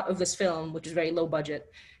plot of this film, which is very low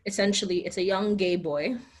budget, essentially it's a young gay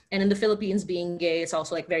boy, and in the Philippines, being gay is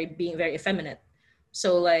also like being very effeminate.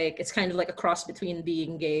 So like it's kind of like a cross between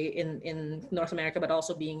being gay in North America, but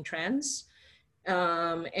also being trans.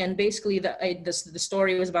 And basically the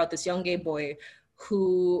story was about this young gay boy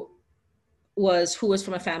who was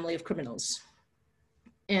from a family of criminals,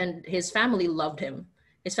 and his family loved him.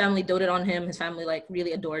 His family doted on him. His family like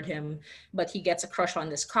really adored him, but he gets a crush on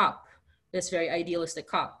this cop, this very idealistic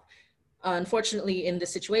cop. Unfortunately, in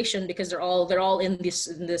this situation, because they're all in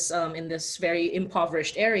this very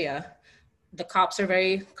impoverished area, the cops are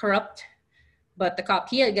very corrupt. But the cop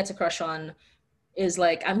he gets a crush on is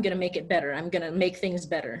like, I'm gonna make it better. I'm gonna make things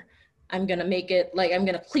better. I'm gonna make it like I'm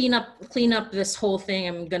gonna clean up this whole thing.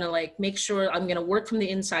 I'm gonna like make sure I'm gonna work from the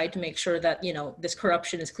inside to make sure that this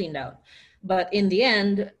corruption is cleaned out. But in the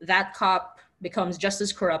end, that cop becomes just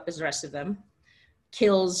as corrupt as the rest of them,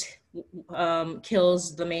 kills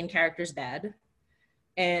kills the main character's dad,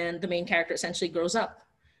 and the main character essentially grows up.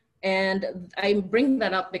 And I bring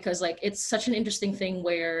that up because like it's such an interesting thing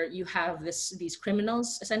where you have these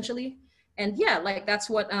criminals essentially, and yeah, like that's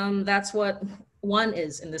what one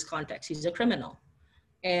is in this context. He's a criminal,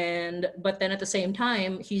 and but then at the same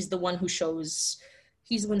time, he's the one who shows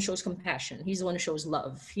compassion. He's the one who shows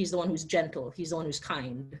love. He's the one who's gentle. He's the one who's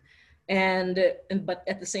kind, and but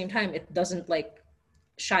at the same time, it doesn't like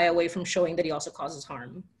shy away from showing that he also causes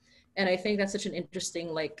harm. And I think that's such an interesting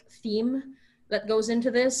like theme that goes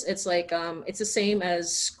into this. It's like it's the same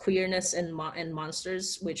as queerness and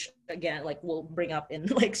monsters, which again like we'll bring up in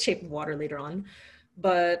like Shape of Water later on.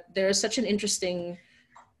 But there's such an interesting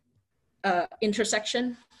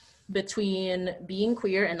intersection between being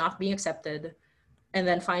queer and not being accepted, and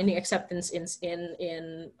then finding acceptance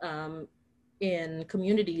in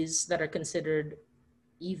communities that are considered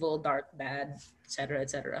evil, dark, bad, etc.,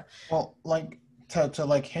 etc. well, like to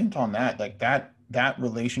like hint on that, like that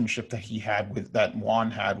relationship that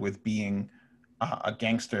Juan had with being a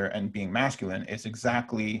gangster and being masculine is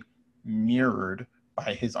exactly mirrored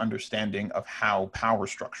by his understanding of how power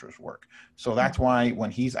structures work. So that's why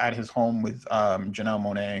when he's at his home with Janelle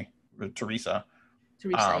Monáe, with Teresa,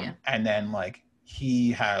 Yeah. and then like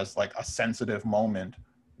he has like a sensitive moment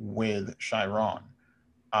with Chiron,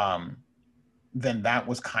 then that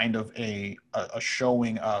was kind of a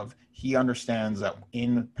showing of he understands that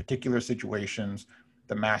in particular situations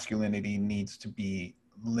the masculinity needs to be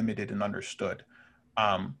limited and understood.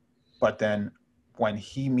 But then when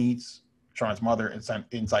he meets Sharon's mother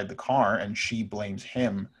inside the car and she blames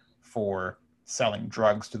him for selling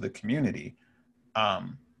drugs to the community,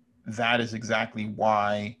 that is exactly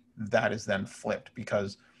why that is then flipped,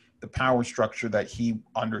 because the power structure that he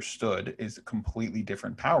understood is a completely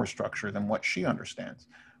different power structure than what she understands.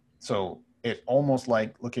 So it's almost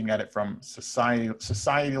like looking at it from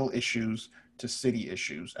societal issues to city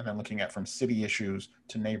issues, and then looking at from city issues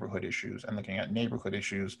to neighborhood issues, and looking at neighborhood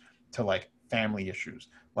issues to like family issues.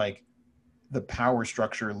 Like the power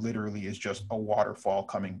structure literally is just a waterfall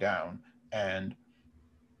coming down. And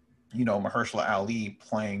Mahershala Ali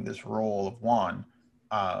playing this role of Juan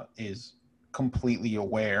is completely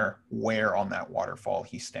aware where on that waterfall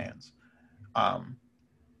he stands.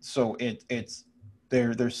 So it's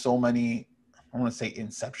there's so many, I want to say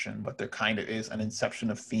inception, but there kind of is an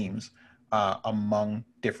inception of themes among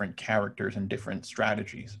different characters and different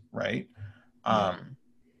strategies, right?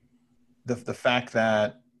 The fact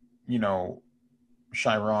that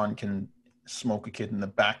Chiron can smoke a kid in the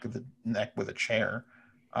back of the neck with a chair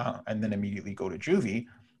and then immediately go to juvie.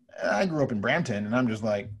 I grew up in Brampton, and I'm just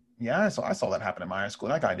like, yeah, I saw that happen in my high school.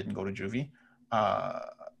 That guy didn't go to juvie.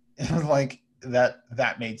 It was like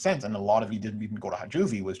that made sense, and a lot of you didn't even go to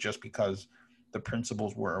juvie was just because the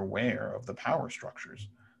principals were aware of the power structures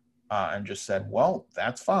and just said, well,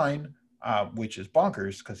 that's fine, which is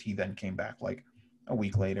bonkers because he then came back like a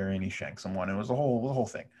week later and he shanked someone. It was the whole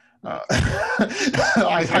thing.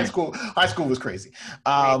 High school was crazy.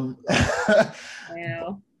 Yeah.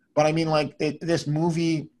 But I mean, like this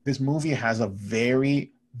movie has a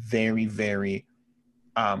very, very, very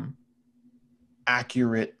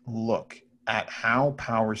accurate look at how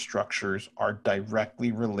power structures are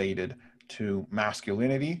directly related to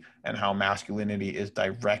masculinity, and how masculinity is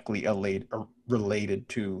directly related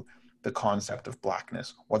to the concept of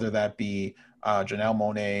blackness, whether that be Janelle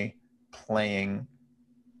Monáe playing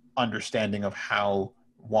understanding of how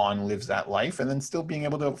Juan lives that life and then still being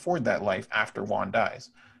able to afford that life after Juan dies.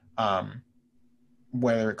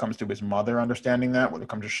 Whether it comes to his mother understanding that, whether it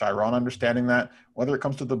comes to Chiron understanding that, whether it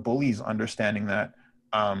comes to the bullies understanding that,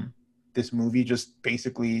 this movie just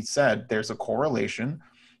basically said there's a correlation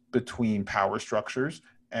between power structures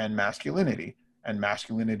and masculinity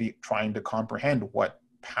trying to comprehend what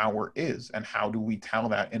power is and how do we tell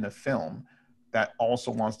that in a film that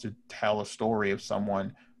also wants to tell a story of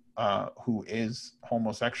someone who is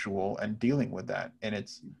homosexual and dealing with that. And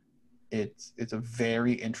it's a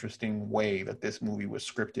very interesting way that this movie was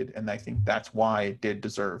scripted, and I think that's why it did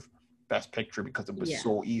deserve Best Picture, because it was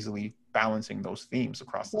so easily balancing those themes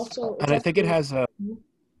across the Also, film. And I think it has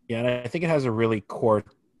a really core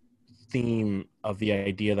theme of the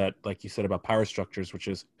idea that, like you said, about power structures, which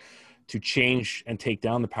is to change and take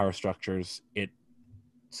down the power structures.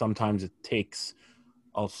 Sometimes it takes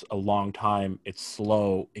a long time. It's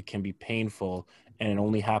slow. It can be painful, and it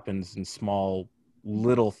only happens in small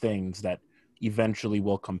little things that eventually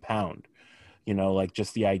will compound. Like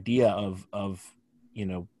just the idea of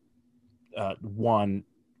one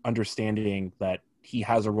understanding that he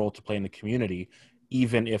has a role to play in the community,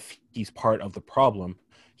 even if he's part of the problem.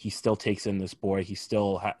 He still takes in this boy. He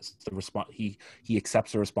still has the he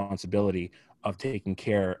accepts the responsibility of taking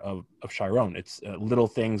care of Chiron. It's little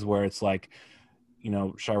things where it's like,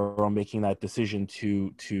 Chiron making that decision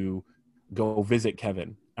to go visit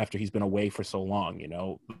Kevin after he's been away for so long.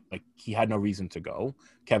 Like he had no reason to go.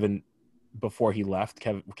 Kevin, before he left,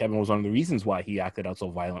 Kevin was one of the reasons why he acted out so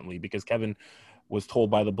violently, because Kevin was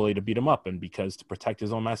told by the bully to beat him up, and because to protect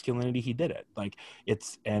his own masculinity, he did it. Like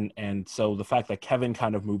it's and so the fact that Kevin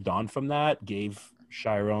kind of moved on from that gave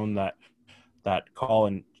Chiron that call,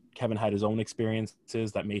 and Kevin had his own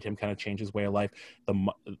experiences that made him kind of change his way of life.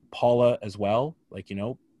 Paula as well, like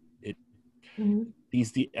and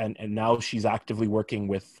now she's actively working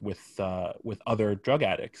with other drug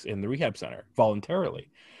addicts in the rehab center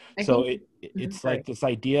voluntarily. It's like this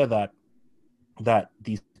idea that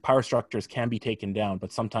these power structures can be taken down,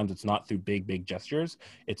 but sometimes it's not through big gestures.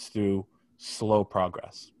 It's through slow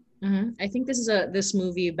progress. I think this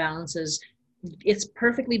movie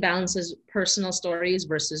perfectly balances personal stories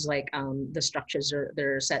versus like the structures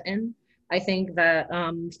they're set in. I think that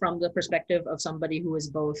from the perspective of somebody who is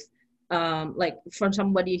both from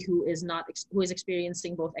somebody who is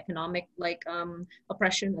experiencing both economic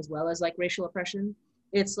oppression as well as like racial oppression,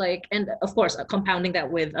 it's like, and of course compounding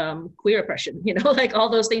that with queer oppression, like all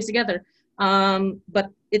those things together. But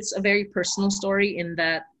it's a very personal story in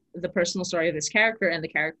that the personal story of this character and the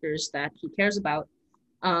characters that he cares about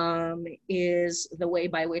is the way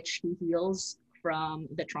by which he heals from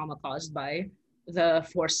the trauma caused by the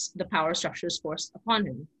power structures forced upon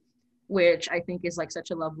him, which I think is like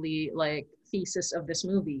such a lovely like thesis of this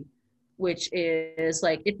movie, which is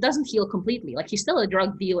like, it doesn't heal completely. Like he's still a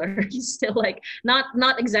drug dealer. He's still like,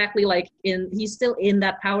 not exactly like he's still in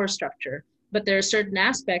that power structure, but there are certain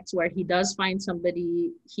aspects where he does find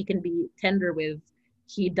somebody he can be tender with.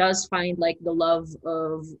 He does find like the love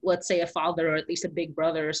of, let's say, a father or at least a big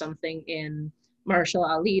brother or something in Mahershala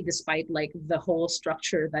Ali, despite like the whole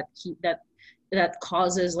structure that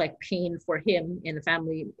causes like pain for him in the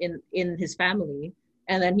family, in his family.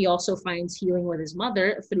 And then he also finds healing with his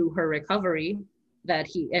mother through her recovery, that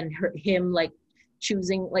him like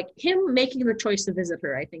choosing, like him making the choice to visit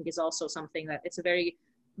her, I think is also something that it's a very,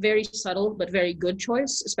 very subtle but very good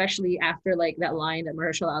choice, especially after like that line that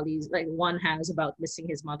Mahershala Ali's like one has about missing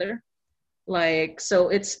his mother. Like, so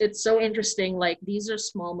it's so interesting. Like these are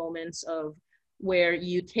small moments of where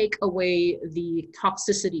you take away the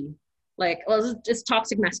toxicity, like, well, it's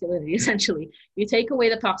toxic masculinity, essentially. You take away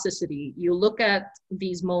the toxicity, you look at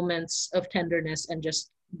these moments of tenderness and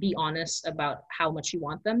just be honest about how much you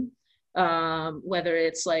want them. Whether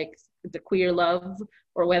it's like the queer love,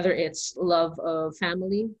 or whether it's love of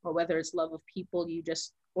family, or whether it's love of people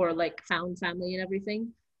or like found family and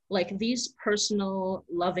everything. Like these personal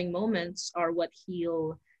loving moments are what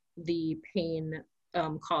heal the pain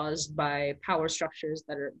caused by power structures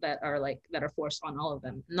that are forced on all of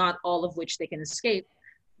them. Not all of which they can escape,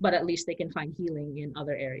 but at least they can find healing in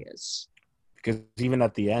other areas. because even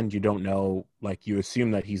at the end, you don't know. Like, you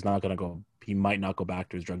assume that he might not go back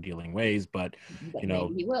to his drug dealing ways, but But you know,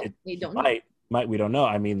 maybe he will. We he don't know. might we don't know.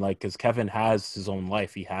 I mean, like, because Kevin has his own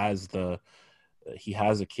life. He has a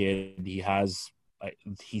kid.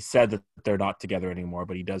 He said that they're not together anymore,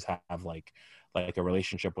 but he does have like a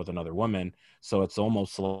relationship with another woman. So it's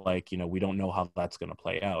almost like, we don't know how that's going to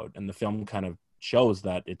play out. And the film kind of shows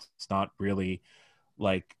that it's not really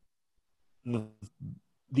like the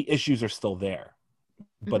issues are still there,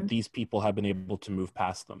 but these people have been able to move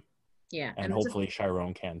past them. Yeah, and hopefully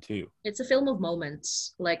Chiron can too. It's a film of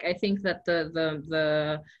moments. Like, I think that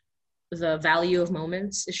the value of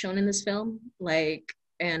moments is shown in this film. Like,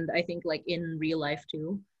 and I think like in real life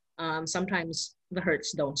too. Sometimes the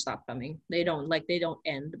hurts don't stop coming. They don't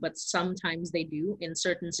end, but sometimes they do in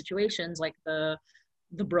certain situations, like the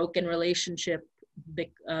broken relationship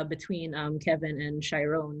between Kevin and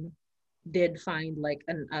Chiron did find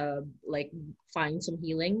find some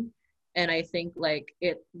healing. And I think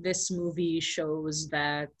this movie shows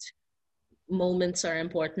that moments are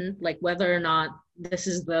important, like whether or not this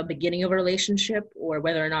is the beginning of a relationship or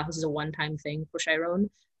whether or not this is a one-time thing for Chiron.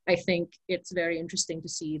 I think it's very interesting to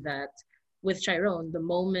see that with Chiron, the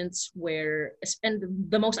moments where, and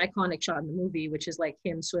the most iconic shot in the movie, which is like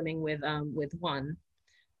him swimming with Juan,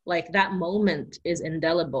 like that moment is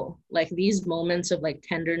indelible. Like these moments of like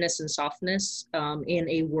tenderness and softness in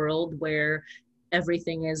a world where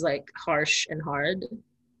everything is like harsh and hard,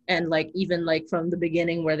 and like even like from the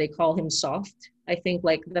beginning where they call him soft, I think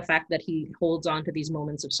like the fact that he holds on to these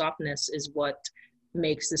moments of softness is what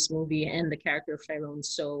makes this movie and the character of Chiron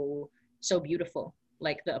so beautiful.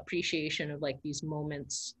 Like the appreciation of like these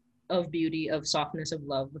moments of beauty, of softness, of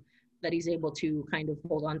love that he's able to kind of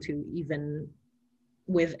hold on to even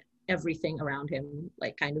with everything around him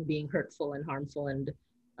like kind of being hurtful and harmful and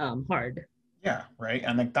hard. Yeah, right.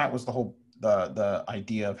 And like that was the whole the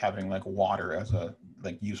idea of having like water as a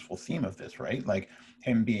like useful theme of this, right? Like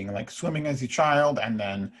him being like swimming as a child, and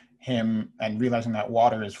then him and realizing that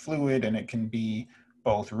water is fluid and it can be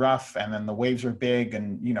both rough, and then the waves are big,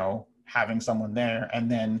 and having someone there, and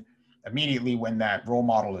then immediately when that role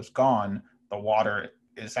model is gone, the water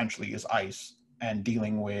essentially is ice, and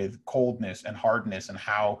dealing with coldness and hardness, and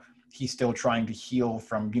how he's still trying to heal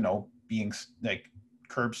from being like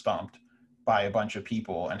curb stomped by a bunch of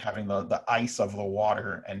people, and having the ice of the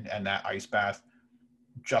water and that ice bath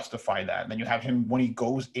justify that. And then you have him when he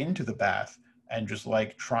goes into the bath and just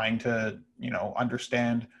like trying to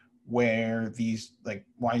understand where these like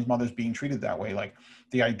why his mother's being treated that way. Like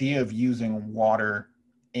the idea of using water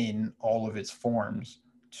in all of its forms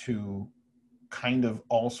to kind of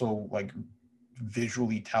also like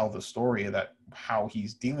visually tell the story of that, how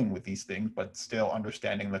he's dealing with these things, but still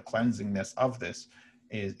understanding the cleansingness of this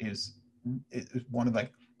is one of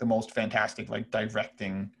like the most fantastic like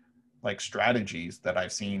directing like strategies that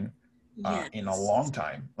I've seen in a long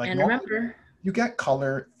time. Like, and remember, you get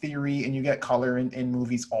color theory and you get color in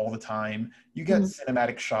movies all the time. You get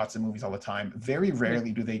cinematic shots in movies all the time. Very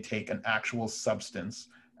rarely do they take an actual substance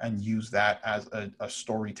and use that as a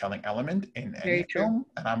storytelling element in any film.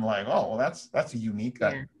 And I'm like, oh, well, that's unique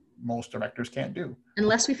that most directors can't do.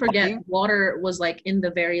 Unless we forget, water was like in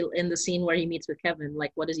the scene where he meets with Kevin.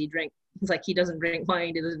 Like, what does he drink? It's like he doesn't drink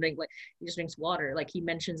wine. He doesn't drink he just drinks water. Like he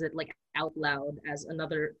mentions it like out loud as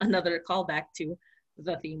another callback to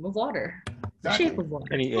the theme of water, the shape of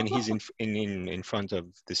water. And he's in front of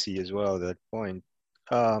the sea as well at that point.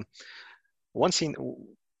 One scene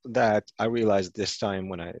that I realized this time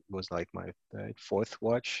when I was like my fourth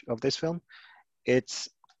watch of this film, it's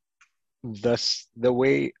the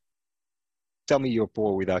way, tell me you're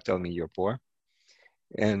poor without telling me you're poor.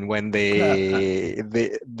 And when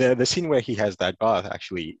the scene where he has that bath,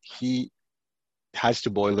 actually, he has to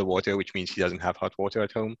boil the water, which means he doesn't have hot water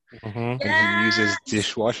at home. And he uses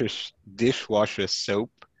dishwasher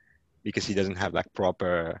soap because he doesn't have like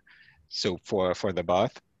proper soap for the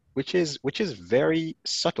bath, which is very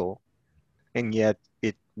subtle, and yet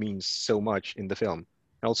it means so much in the film.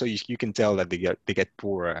 And also you can tell that they get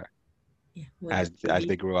poorer as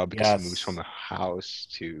they grow up, because he moves from a house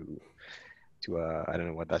to I don't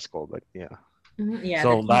know what that's called, but yeah. Yeah,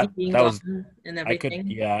 so that was and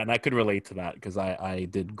everything. I could relate to that because I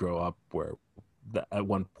did grow up where at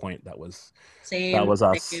one point that was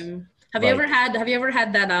us. Have you ever had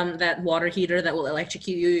that that water heater that will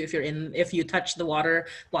electrocute you if you touch the water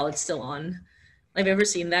while it's still on? Have you ever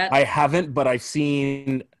seen that? I haven't, but I've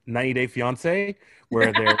seen 90 Day Fiance,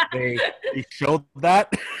 where they showed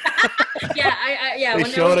that. Yeah. They When I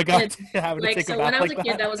showed was a guy kid, having to take a so bath when I was like a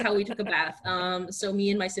kid, that. that was how we took a bath. So me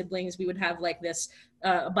and my siblings, we would have like this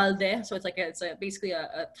balde. So it's basically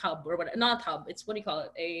a tub or what? Not a tub. It's what do you call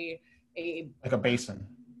it? A Like a basin.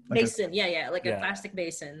 basin, like a plastic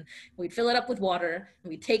basin. We'd fill it up with water, and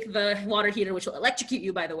we'd take the water heater, which will electrocute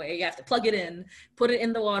you, by the way. You have to plug it in, put it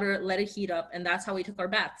in the water, let it heat up, and that's how we took our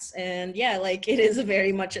baths. And yeah, like it is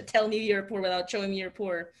very much a tell me you're poor without showing me you're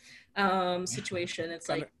poor situation. It's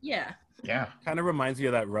like, yeah. Yeah. Kind of reminds me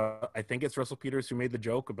of that. I think it's Russell Peters who made the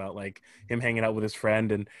joke about like him hanging out with his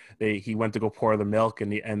friend, and he went to go pour the milk,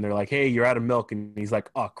 and they're like, "Hey, you're out of milk," and he's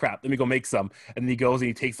like, "Oh crap, let me go make some." And then he goes and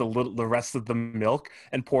he takes the rest of the milk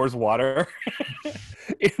and pours water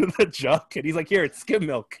into the jug, and he's like, "Here, it's skim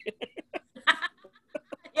milk."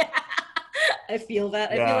 Yeah, I feel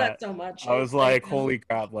that. I feel that so much. I was like, "Holy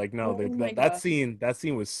crap!" Like, no, that gosh. scene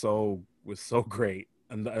was so great.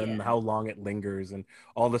 And how long it lingers and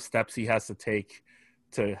all the steps he has to take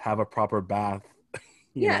to have a proper bath.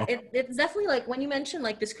 It's definitely like when you mention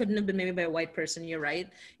like this couldn't have been made by a white person, you're right.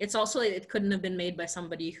 It's also it couldn't have been made by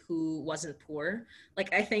somebody who wasn't poor.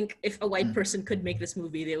 Like I think if a white person could make this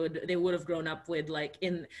movie, they would have grown up with like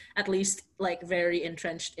in at least like very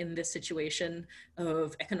entrenched in this situation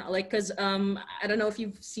of economic, like because I don't know if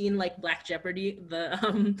you've seen like Black Jeopardy,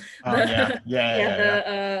 it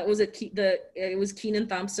was Kenan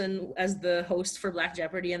Thompson as the host for Black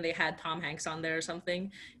Jeopardy, and they had Tom Hanks on there or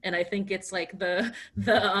something, and I think it's like the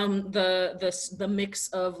mix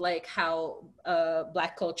of like how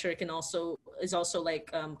Black culture is also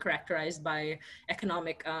like characterized by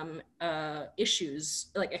economic issues,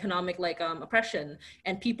 like economic oppression,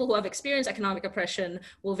 and people who have experienced economic oppression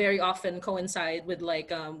will very often coincide with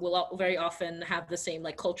will very often have the same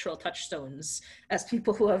like cultural touchstones as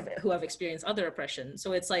people who have experienced other oppression.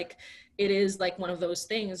 So it's like it is like one of those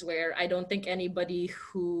things where I don't think anybody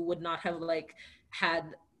who would not have like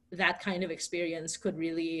had that kind of experience could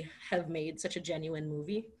really have made such a genuine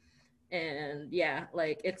movie. And yeah,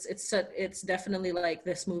 like it's definitely like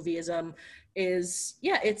this movie is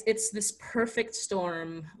it's this perfect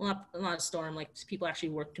storm. Well, not a storm, like people actually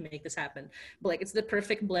work to make this happen, but like it's the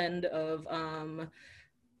perfect blend of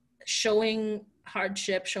showing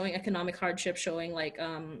hardship, showing economic hardship, showing like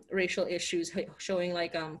racial issues, showing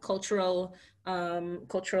like cultural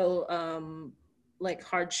like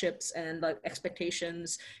hardships and like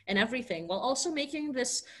expectations and everything, while also making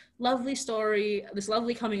this lovely story, this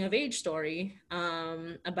lovely coming of age story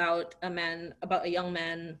about a young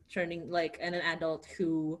man turning like an adult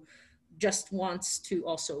who just wants to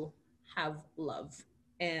also have love.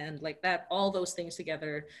 And like that, all those things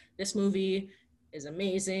together, this movie is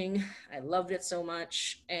amazing. I loved it so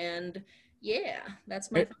much. And yeah,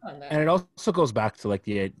 that's my thought on that. And it also goes back to like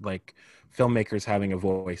the filmmakers having a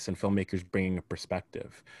voice and filmmakers bringing a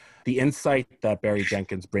perspective. The insight that Barry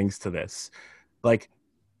Jenkins brings to this, like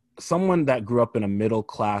someone that grew up in a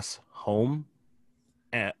middle-class home,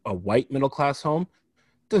 a white middle-class home,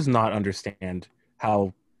 does not understand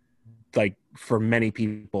how, like for many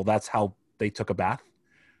people, that's how they took a bath.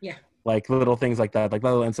 Yeah. Like little things like that, like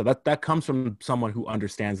little insight that comes from someone who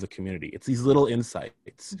understands the community. It's these little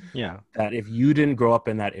insights, that if you didn't grow up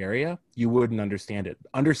in that area, you wouldn't understand it.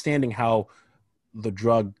 Understanding how the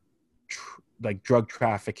drug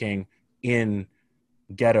trafficking in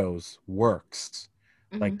ghettos works,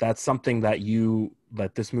 like that's something that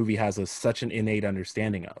this movie has such an innate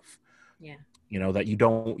understanding of. Yeah. That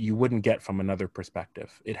you wouldn't get from another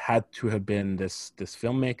perspective. It had to have been this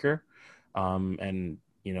filmmaker, and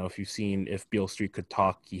if Beale Street Could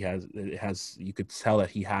Talk, you could tell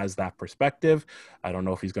that he has that perspective. I don't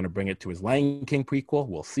know if he's going to bring it to his Lion King prequel.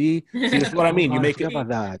 We'll see. See, this is what I mean. This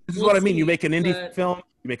is what I mean. You make an indie film,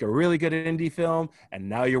 you make a really good indie film, and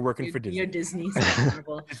now you're working for Disney. You're Disney.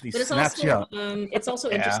 But it's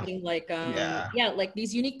also interesting, like like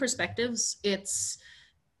these unique perspectives. It's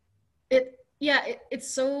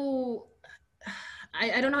so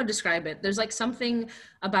I don't know how to describe it. There's like something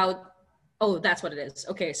about. Oh, that's what it is.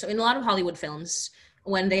 Okay, so in a lot of Hollywood films,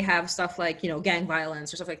 when they have stuff like, gang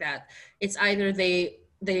violence or stuff like that, it's either they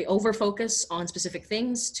over focus on specific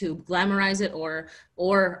things to glamorize it or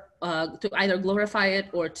to either glorify it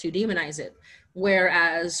or to demonize it.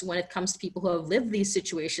 Whereas when it comes to people who have lived these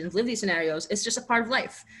situations, lived these scenarios, it's just a part of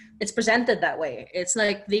life. It's presented that way. It's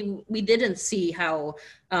like we didn't see how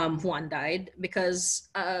Juan died because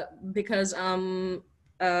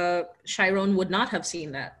Chiron would not have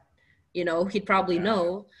seen that. He'd probably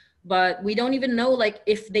know, but we don't even know like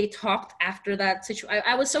if they talked after that situation.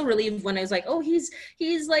 I was so relieved when I was like, oh, he's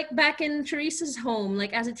like back in Teresa's home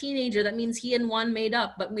like as a teenager. That means he and Juan made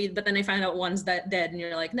up. But then I find out Juan's dead, and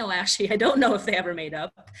you're like, no, actually, I don't know if they ever made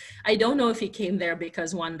up. I don't know if he came there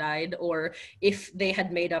because Juan died, or if they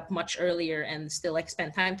had made up much earlier and still like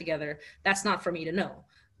spent time together. That's not for me to know.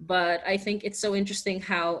 But I think it's so interesting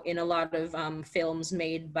how in a lot of films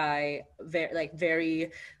made by very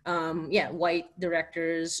white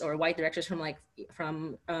directors, or white directors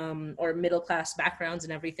from or middle class backgrounds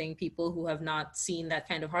and everything, people who have not seen that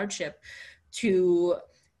kind of hardship, to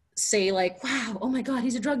say like, wow, oh my god,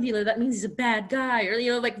 he's a drug dealer, that means he's a bad guy,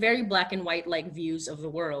 or like very black and white like views of the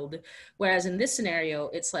world. Whereas in this scenario,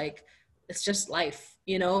 it's like, it's just life,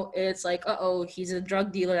 it's like, uh-oh, he's a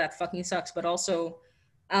drug dealer, that fucking sucks, but also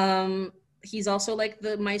he's also like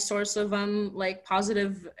my source of like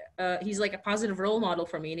positive, he's like a positive role model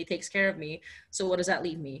for me, and he takes care of me. So what does that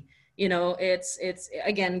leave me? It's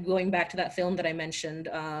again going back to that film that I mentioned.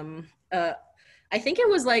 I think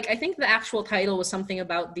the actual title was something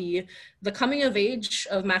about the coming of age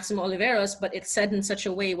of Maximo Oliveros, but it's said in such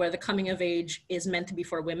a way where the coming of age is meant to be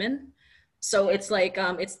for women. So it's like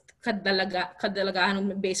it's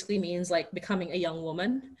kadalagaan basically means like becoming a young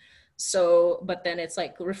woman. So, but then it's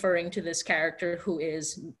like referring to this character who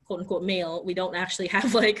is quote unquote male. We don't actually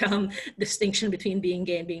have like distinction between being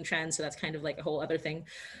gay and being trans, so that's kind of like a whole other thing.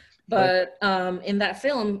 But in that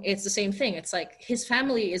film, it's the same thing. It's like his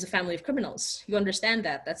family is a family of criminals. You understand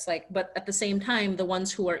that. That's like, but at the same time, the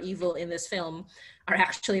ones who are evil in this film are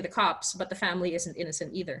actually the cops, but the family isn't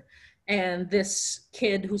innocent either. And this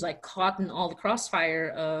kid who's like caught in all the crossfire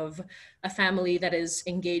of a family that is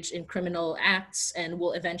engaged in criminal acts and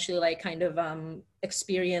will eventually like kind of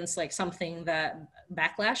experience like something that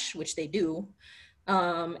backlash, which they do.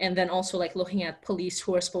 And then also like looking at police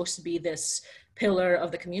who are supposed to be this pillar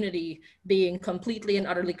of the community being completely and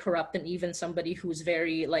utterly corrupt, and even somebody who's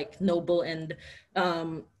very like noble and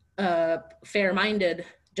fair-minded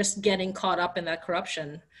just getting caught up in that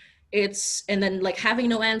corruption. And then like having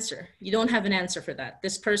no answer. You don't have an answer for that.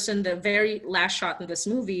 This person, the very last shot in this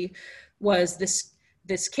movie was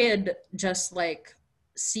this kid just like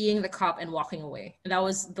seeing the cop and walking away. And that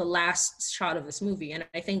was the last shot of this movie. And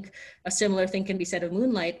I think a similar thing can be said of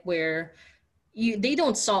Moonlight, where they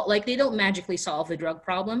don't magically solve the drug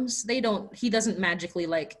problems. He doesn't magically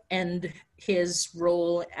like end his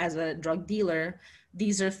role as a drug dealer.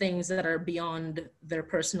 These are things that are beyond their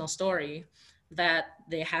personal story that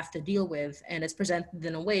they have to deal with, and it's presented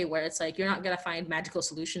in a way where it's like, you're not going to find magical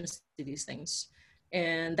solutions to these things.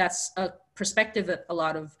 And that's a perspective that a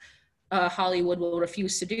lot of Hollywood will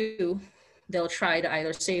refuse to do. They'll try to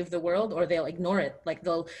either save the world or they'll ignore it. Like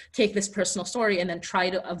they'll take this personal story and then try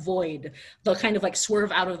to they'll kind of like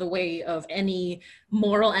swerve out of the way of any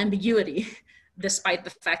moral ambiguity, despite the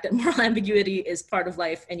fact that moral ambiguity is part of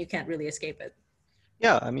life and you can't really escape it.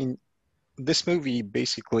 Yeah, I mean, this movie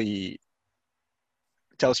basically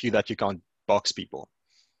tells you that you can't box people.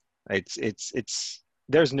 It's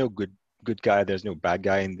there's no good guy, there's no bad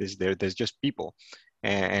guy in this. There's just people.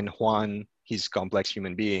 And Juan, he's a complex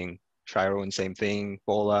human being. Chiron, same thing.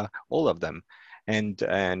 Paula, all of them. And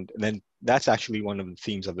then that's actually one of the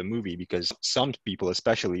themes of the movie, because some people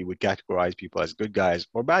especially would categorize people as good guys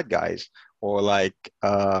or bad guys, or like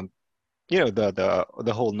the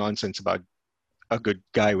whole nonsense about a good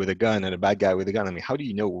guy with a gun and a bad guy with a gun. I mean, how do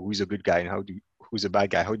you know who's a good guy and who's a bad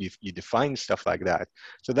guy? How do you define stuff like that?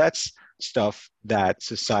 So that's stuff that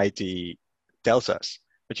society tells us,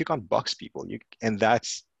 but you can't box people. And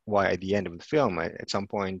that's why at the end of the film, at some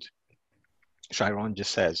point, Chiron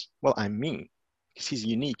just says, well, I'm me, because he's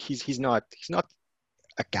unique. He's not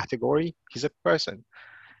a category, he's a person.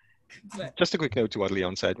 But just a quick note to what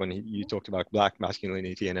Leon said when you talked about Black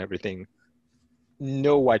masculinity and everything.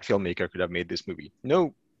 No white filmmaker could have made this movie.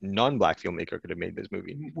 No non-Black filmmaker could have made this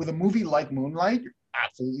movie. With a movie like Moonlight, you're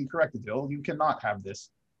absolutely correct, Adil. You cannot have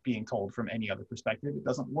this being told from any other perspective. It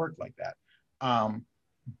doesn't work like that.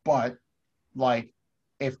 But like,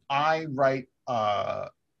 if I write a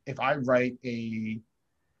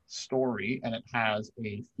story and it has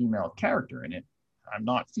a female character in it, I'm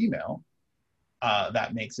not female.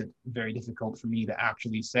 That makes it very difficult for me to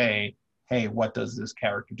actually say, hey, what does this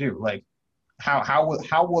character do? Like,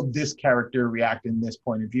 how will this character react in this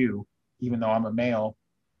point of view, even though I'm a male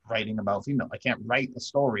writing about female? I can't write a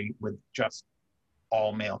story with just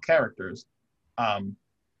all male characters,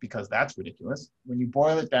 because that's ridiculous. When you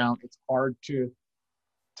boil it down, it's hard to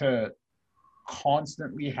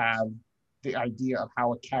constantly have the idea of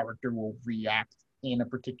how a character will react in a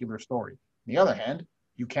particular story. On the other hand,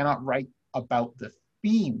 you cannot write about the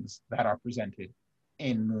themes that are presented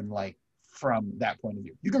in Moonlight from that point of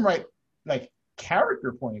view. You can write like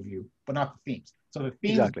character point of view, but not the themes. So the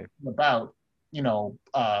themes Exactly. about, you know,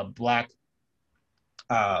 black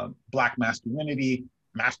masculinity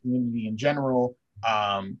in general.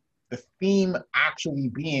 The theme actually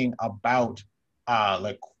being about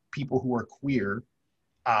like people who are queer,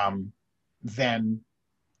 then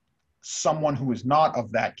someone who is not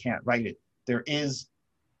of that can't write it. There is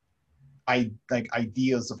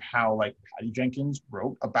ideas of how like Patty Jenkins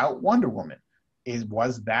wrote about Wonder Woman.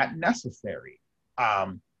 Was that necessary?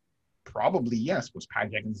 Probably yes. Was Patty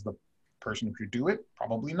Jenkins the person who should do it?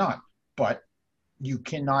 Probably not. But you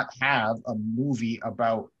cannot have a movie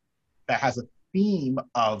that has a theme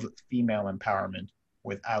of female empowerment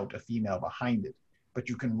without a female behind it. But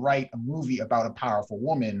you can write a movie about a powerful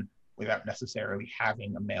woman without necessarily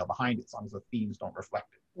having a male behind it, as long as the themes don't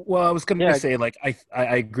reflect it. Well, I was going to say, like, I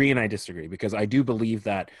agree and I disagree, because I do believe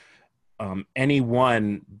that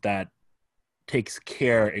anyone that takes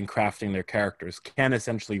care in crafting their characters can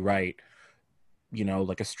essentially write, you know,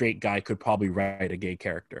 like a straight guy could probably write a gay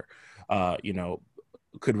character, you know,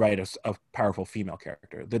 could write a powerful female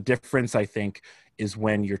character. The difference, I think, is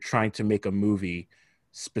when you're trying to make a movie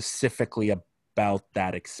specifically about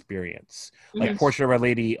that experience. Like Portrait of Our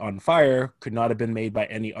Lady on Fire could not have been made by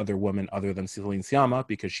any other woman other than Celine Sciamma,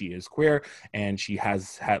 because she is queer and she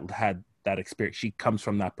has had that experience. She comes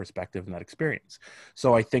from that perspective and that experience.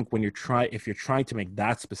 So I think when if you're trying to make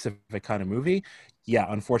that specific kind of movie, yeah,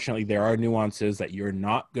 unfortunately there are nuances that you're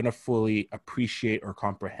not going to fully appreciate or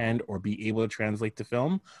comprehend or be able to translate to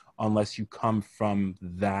film unless you come from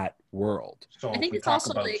that world. So I think it's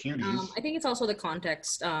also like I think it's also the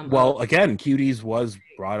context. Well, again, Cuties was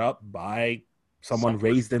brought up by someone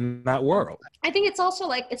raised in that world. I think it's also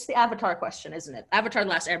like it's the Avatar question, isn't it? Avatar: The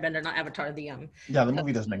Last Airbender, not Avatar the Yeah, the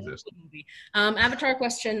movie doesn't exist. Movie. Avatar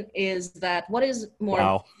question is that what is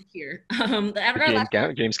more here? The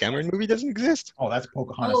Avatar James Cameron movie doesn't exist. Oh, that's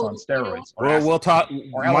Pocahontas on steroids. Well, we'll talk.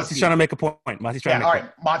 Monty's trying to make a point. All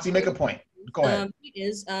right, Monty, make a point. Go ahead. It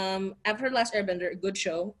is Avatar: The Last Airbender, a good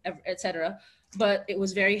show, etc. But it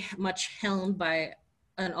was very much helmed by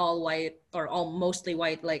an all-white or all mostly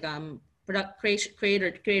white like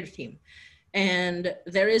creative team, and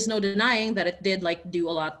there is no denying that it did like do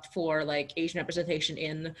a lot for like Asian representation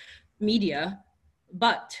in media,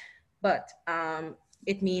 but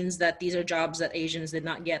it means that these are jobs that Asians did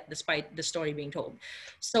not get despite the story being told.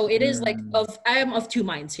 So it is like I am of two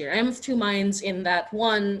minds here. I am of two minds in that,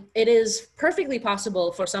 one, it is perfectly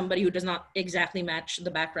possible for somebody who does not exactly match the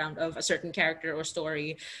background of a certain character or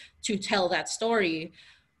story to tell that story,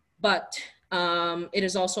 but it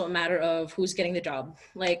is also a matter of who's getting the job.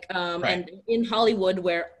 Like, and in Hollywood,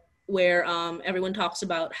 where everyone talks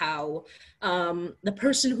about how the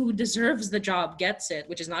person who deserves the job gets it,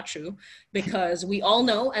 which is not true, because we all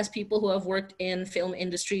know, as people who have worked in film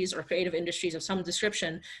industries or creative industries of some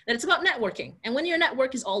description, that it's about networking. And when your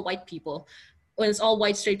network is all white people, when it's all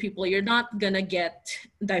white straight people, you're not gonna get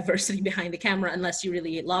diversity behind the camera unless you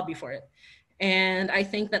really lobby for it. And I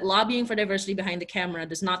think that lobbying for diversity behind the camera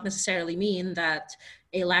does not necessarily mean that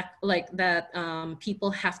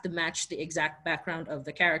people have to match the exact background of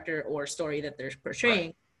the character or story that they're portraying.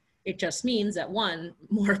 Right. It just means that, one,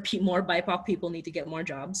 more BIPOC people need to get more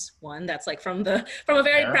jobs. One, that's like from a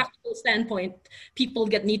very practical standpoint, people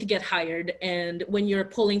need to get hired. And when you're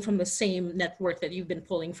pulling from the same network that you've been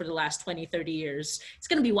pulling for the last 20, 30 years, it's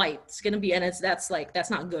going to be white. It's going to be, and that's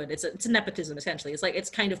not good. It's a nepotism, essentially.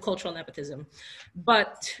 It's kind of cultural nepotism.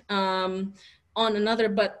 But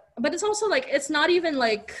but it's also like, it's not even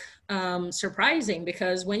like surprising,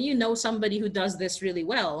 because when you know somebody who does this really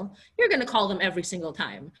well, you're going to call them every single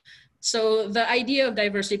time. So the idea of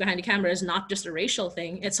diversity behind the camera is not just a racial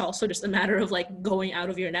thing. It's also just a matter of like going out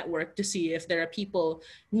of your network to see if there are people,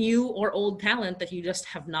 new or old talent, that you just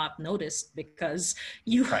have not noticed because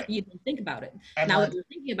you didn't think about it. And now that you're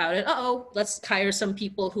thinking about it, let's hire some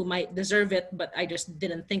people who might deserve it, but I just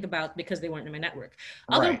didn't think about because they weren't in my network.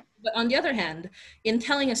 But on the other hand, in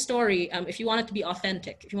telling a story, if you want it to be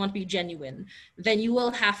authentic, if you want it to be genuine, then you will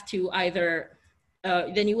have to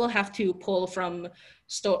pull from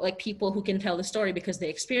like people who can tell the story because they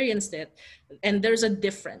experienced it. And there's a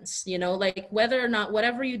difference, like whether or not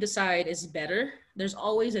whatever you decide is better, there's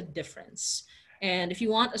always a difference. And if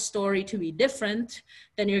you want a story to be different,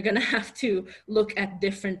 then you're going to have to look at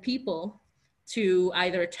different people to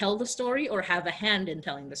either tell the story or have a hand in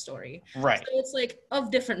telling the story. Right. So it's like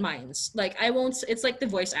of different minds. Like it's like the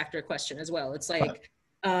voice actor question as well. It's like,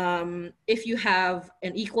 if you have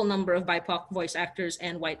an equal number of BIPOC voice actors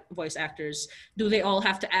and white voice actors, do they all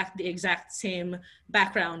have to act the exact same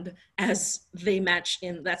background as they match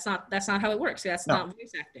in? That's not how it works. That's No. not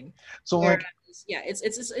voice acting. So Whereas, yeah, it's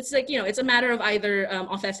like, it's a matter of either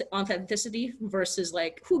authenticity versus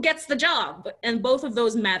like who gets the job, and both of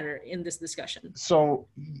those matter in this discussion. So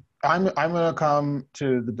I'm gonna come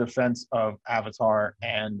to the defense of Avatar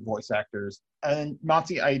and voice actors. And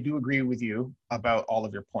Nazi, I do agree with you about all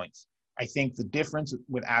of your points. I think the difference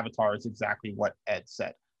with Avatar is exactly what Ed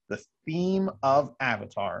said. The theme of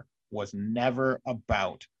Avatar was never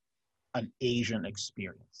about an Asian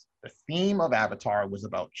experience. The theme of Avatar was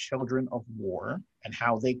about children of war and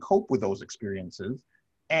how they cope with those experiences.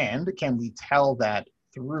 And can we tell that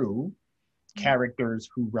through characters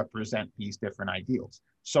who represent these different ideals?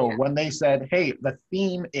 So when they said, hey, the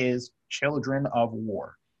theme is children of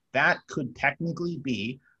war, that could technically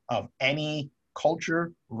be of any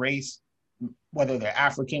culture, race, whether they're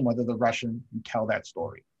African, whether they're Russian, you tell that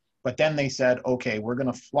story. But then they said, okay, we're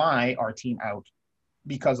going to fly our team out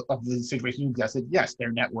because of the situation you suggested. Yes,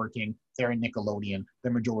 they're networking, they're in Nickelodeon,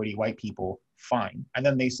 they're majority white people, fine. And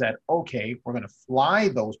then they said, okay, we're going to fly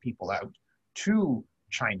those people out to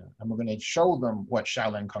China, and we're going to show them what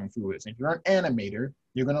Shaolin Kung Fu is. And if you're an animator,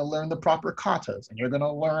 you're going to learn the proper katas, and you're going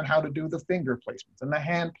to learn how to do the finger placements and the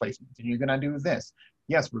hand placements, and you're going to do this.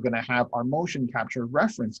 Yes, we're going to have our motion capture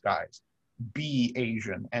reference guys be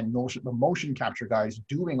Asian, and the motion capture guys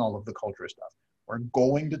doing all of the culture stuff. We're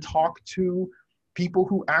going to talk to people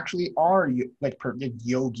who actually are like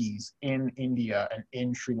yogis in India and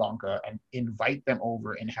in Sri Lanka, and invite them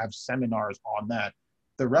over and have seminars on that.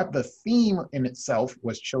 The theme in itself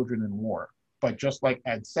was children in war. But just like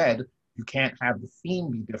Ed said, you can't have the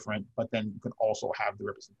theme be different, but then you can also have the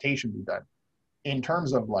representation be done. In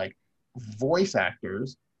terms of like voice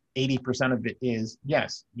actors, 80% of it is,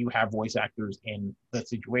 yes, you have voice actors in the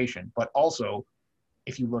situation, but also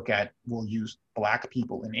if you look at, we'll use Black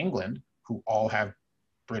people in England who all have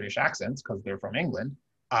British accents because they're from England,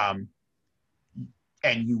 and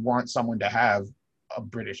you want someone to have a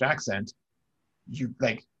British accent, you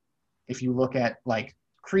like, if you look at like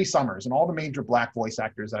Cree Summers and all the major Black voice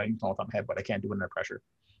actors that I use off the top of my head, but I can't do it under pressure.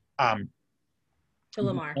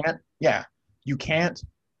 Lamar. You can't,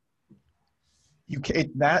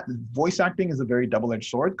 that voice acting is a very double-edged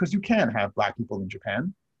sword, because you can have Black people in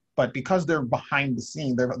Japan, but because they're behind the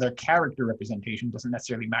scene, their character representation doesn't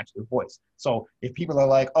necessarily match their voice. So if people are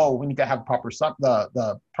like, oh, we need to have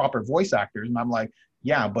the proper voice actors, and I'm like,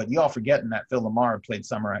 yeah, but y'all forgetting that Phil Lamar played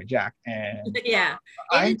Samurai Jack, and yeah,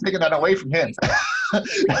 I ain't taking that away from him.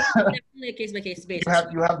 Definitely a case by case basis.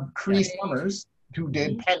 You have Cree Summers who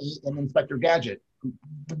did Penny and Inspector Gadget,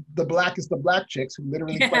 the blackest of black chicks who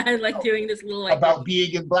literally like doing this little like about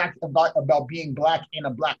being in black about being Black in a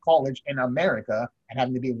Black college in America and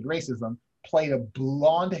having to deal with racism, played a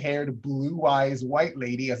blonde-haired, blue-eyes white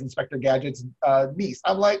lady as Inspector Gadget's niece.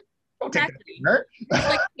 I'm like, don't take that from her.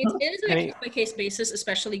 It is a case-by-case basis,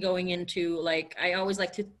 especially going into, like, I always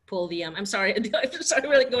like to pull the, I'm sorry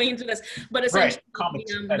really going into this, but essentially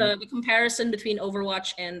the comparison between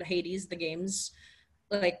Overwatch and Hades, the games,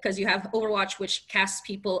 like, because you have Overwatch, which casts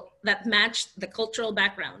people that match the cultural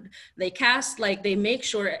background. They cast, like, they make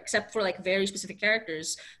sure, except for like very specific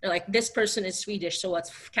characters, they're like, this person is Swedish, so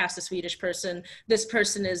let's cast a Swedish person. This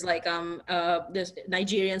person is like, this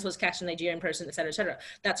Nigerians, was cast a Nigerian person, et cetera, et cetera.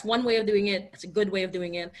 That's one way of doing it. It's a good way of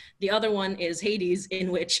doing it. The other one is Hades,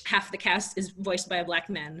 in which half the cast is voiced by a Black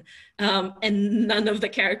man, and none of the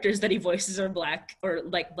characters that he voices are Black or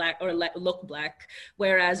like Black or look Black.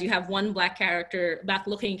 Whereas you have one Black character,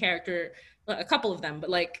 Black-looking character, a couple of them, but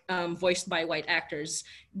like voiced by white actors.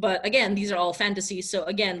 But again, these are all fantasies. So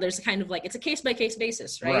again, there's a kind of like, it's a case-by-case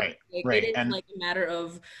basis, right? Right. It is like a matter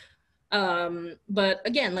of, but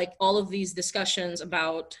again, like all of these discussions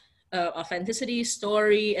about authenticity,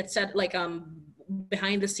 story, etc., like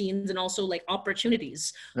behind the scenes, and also like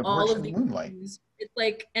opportunities. All of these things, it's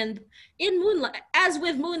like, and in Moonlight, as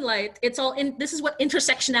with Moonlight, it's all in, this is what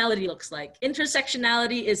intersectionality looks like.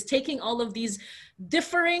 Intersectionality is taking all of these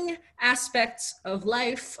differing aspects of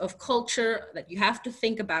life, of culture that you have to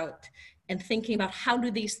think about, and thinking about how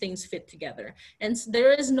do these things fit together. And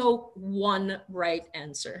there is no one right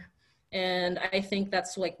answer. And I think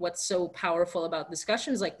that's like what's so powerful about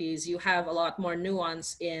discussions like these. You have a lot more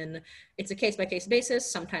nuance in, it's a case-by-case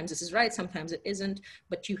basis. Sometimes this is right, sometimes it isn't,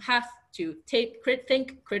 but you have to think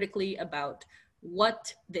critically about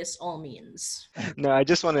what this all means. No, I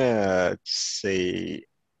just want to say,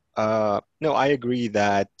 no, I agree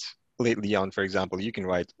that lately on, for example, you can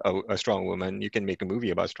write a strong woman, you can make a movie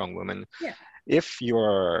about strong women. Yeah. if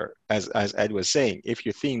you're, as Ed was saying, if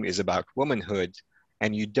your theme is about womanhood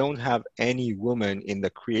and you don't have any woman in the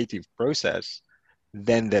creative process,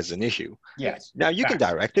 then there's an issue. Yes. Now you can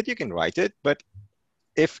Facts. direct it, you can write it, but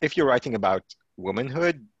if you're writing about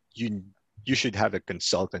womanhood, you should have a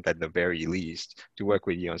consultant at the very least to work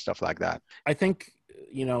with you on stuff like that. I think,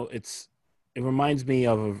 it reminds me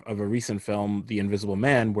of a recent film, The Invisible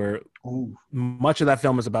Man, where Ooh. much of that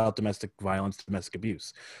film is about domestic violence, domestic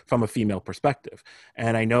abuse from a female perspective.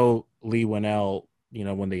 And I know Lee Winnell,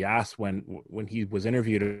 when they asked when he was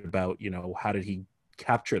interviewed about, how did he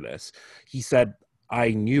capture this, he said,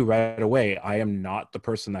 I knew right away, I am not the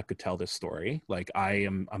person that could tell this story. Like, I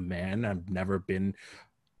am a man. I've never been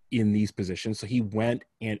in these positions. So he went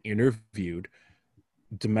and interviewed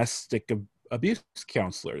domestic abuse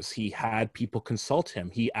counselors. He had people consult him.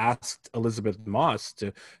 He asked Elizabeth Moss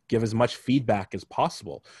to give as much feedback as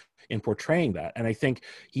possible in portraying that. And I think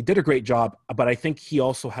he did a great job, but I think he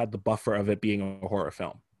also had the buffer of it being a horror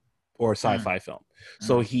film or a sci-fi film.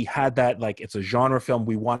 So he had that, like, it's a genre film.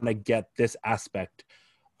 We want to get this aspect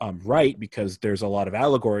right, because there's a lot of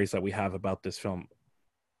allegories that we have about this film,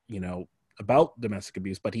 about domestic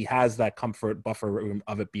abuse, but he has that comfort buffer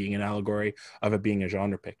of it being an allegory, of it being a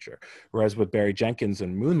genre picture. Whereas with Barry Jenkins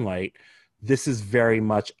and Moonlight, this is very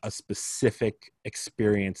much a specific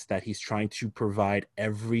experience that he's trying to provide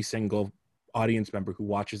every single audience member who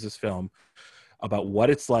watches this film about what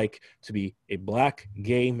it's like to be a Black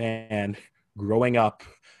gay man growing up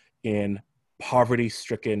in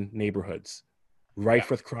poverty-stricken neighborhoods, rife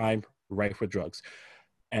with crime, rife with drugs.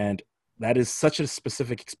 And that is such a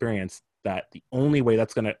specific experience that the only way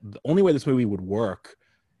this movie would work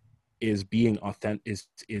is being authentic,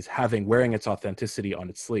 is wearing its authenticity on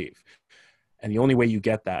its sleeve. And the only way you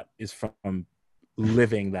get that is from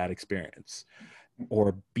living that experience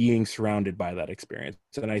or being surrounded by that experience.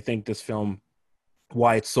 And I think this film,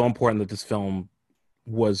 why it's so important that this film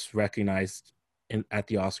was recognized at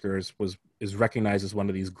the Oscars, is recognized as one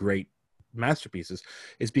of these great masterpieces,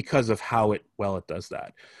 is because of how it does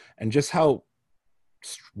that. And just how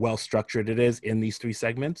well structured it is in these three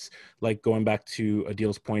segments. Like, going back to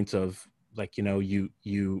Adil's point of, like, you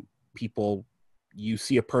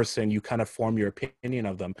see a person, you kind of form your opinion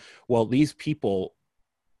of them. Well, these people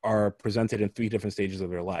are presented in three different stages of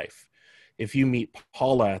their life. If you meet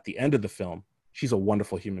Paula at the end of the film, she's a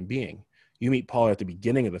wonderful human being. You meet Paula at the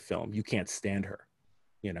beginning of the film, you can't stand her,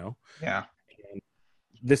 Yeah. And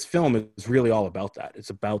this film is really all about that. It's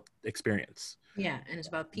about experience. Yeah, and it's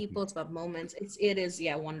about people, it's about moments. It is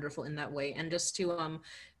wonderful in that way. And just to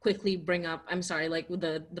quickly bring up, I'm sorry, like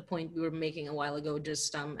the point we were making a while ago,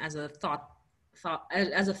 just as a thought,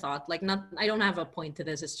 like, not, I don't have a point to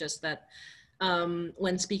this. It's just that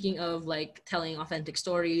when speaking of, like, telling authentic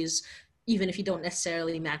stories, even if you don't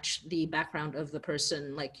necessarily match the background of the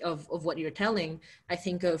person, like of what you're telling, I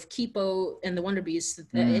think of Kipo and the Wonder Beast,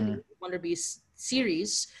 in Wonder Beast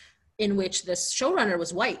series, in which the showrunner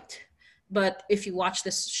was white. But if you watch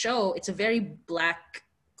this show, it's a very Black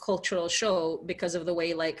cultural show because of the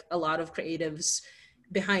way, like, a lot of creatives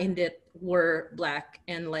behind it were Black,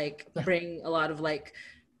 and, like, bring a lot of, like,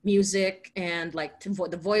 music and, like,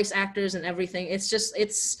 the voice actors and everything. It's just,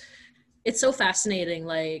 it's so fascinating.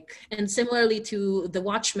 Like, and similarly to the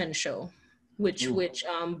Watchmen show, which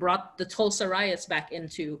brought the Tulsa riots back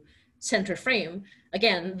into center frame.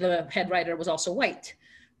 Again, the head writer was also white.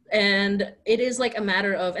 And it is, like, a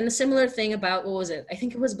matter of, and a similar thing about, what was it? I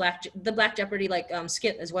think it was the Black Jeopardy, like,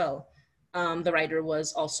 skit as well. The writer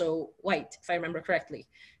was also white, if I remember correctly.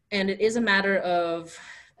 And it is a matter of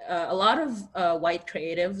a lot of white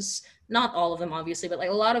creatives, not all of them obviously, but, like,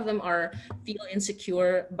 a lot of them feel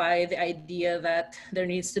insecure by the idea that there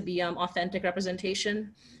needs to be authentic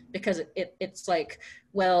representation, because it's like,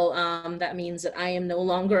 well, that means that I am no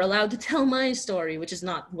longer allowed to tell my story, which is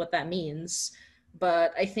not what that means.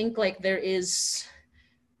 But I think, like, there is,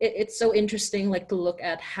 it's so interesting, like, to look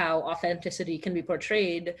at how authenticity can be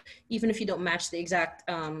portrayed, even if you don't match the exact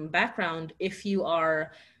background, if you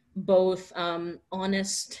are both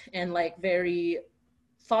honest and, like, very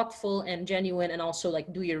thoughtful and genuine, and also,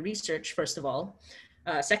 like, do your research, first of all.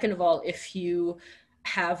 Second of all, if you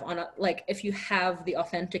have if you have the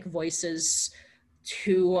authentic voices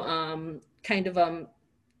to kind of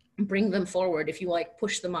bring them forward, if you, like,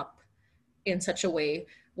 push them up in such a way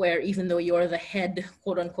where, even though you're the head,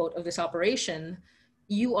 quote unquote, of this operation,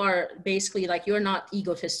 you are basically, like, you're not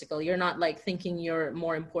egotistical. You're not, like, thinking you're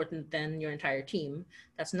more important than your entire team.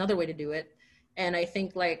 That's another way to do it. And I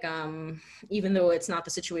think like even though it's not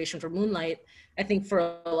the situation for Moonlight, I think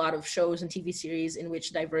for a lot of shows and TV series in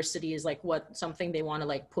which diversity is like what something they want to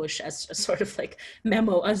like push as a sort of like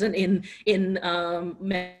memo, as an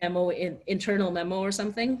memo in internal memo or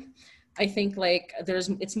something. I think like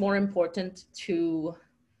it's more important to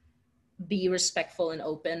be respectful and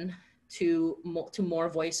open to more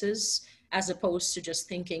voices, as opposed to just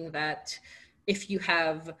thinking that if you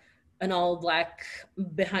have an all black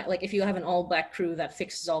behind, like if you have an all black crew that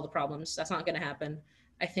fixes all the problems, that's not going to happen.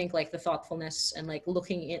 I think like the thoughtfulness and like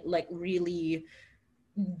looking at like really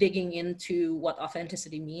digging into what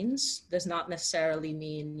authenticity means does not necessarily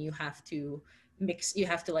mean you have to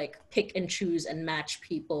like pick and choose and match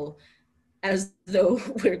people as though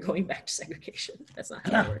we're going back to segregation. That's not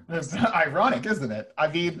how it works. It's ironic, isn't it? I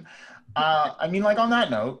mean, like on that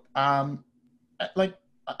note, like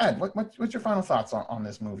Ed, what's your final thoughts on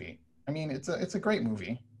this movie? I mean, it's a great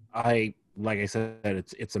movie. Like I said,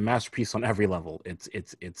 it's a masterpiece on every level.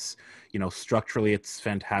 It's structurally it's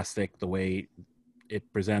fantastic, the way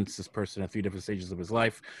it presents this person at 3 different stages of his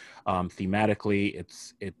life. Thematically,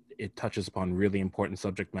 it touches upon really important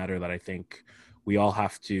subject matter that I think we all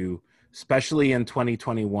have to, especially in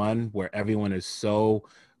 2021, where everyone is so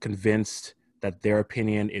convinced that their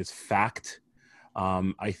opinion is fact.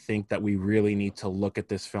 I think that we really need to look at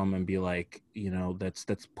this film and be like, let's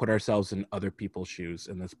put ourselves in other people's shoes,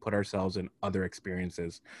 and let's put ourselves in other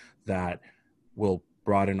experiences that will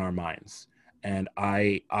broaden our minds. And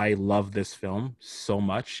I love this film so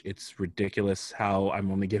much. It's ridiculous how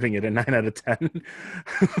I'm only giving it a 9 out of 10.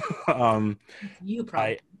 You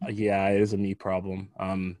problem. Yeah, it is a me problem.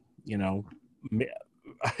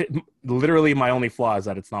 Literally my only flaw is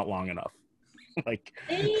that it's not long enough. Like,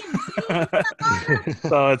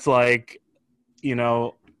 so it's like,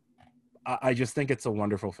 I just think it's a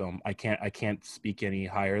wonderful film. I can't speak any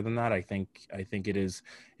higher than that. I think it is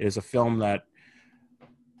a film that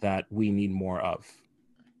we need more of.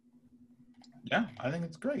 Yeah, I think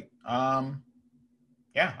it's great. Yeah,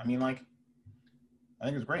 I mean, like, I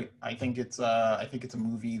think it's great. I think it's a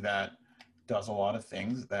movie that does a lot of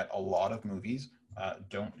things that a lot of movies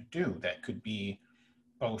don't do. That could be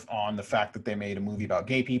both on the fact that they made a movie about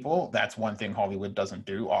gay people. That's one thing Hollywood doesn't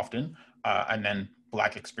do often. And then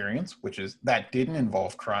Black experience, which is that didn't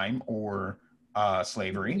involve crime or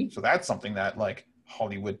slavery. So that's something that like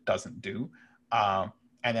Hollywood doesn't do.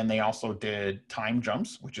 And then they also did time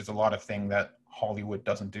jumps, which is a lot of thing that Hollywood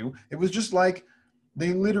doesn't do. It was just like,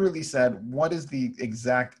 they literally said, what is the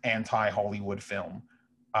exact anti-Hollywood film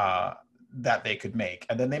that they could make?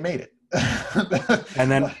 And then they made it.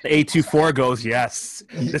 And then A24 goes, yes,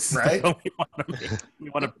 this is right? the film we want to make. We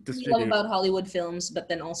want to distribute. We love about Hollywood films, but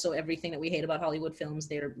then also everything that we hate about Hollywood films.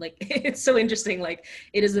 They're like, it's so interesting. Like,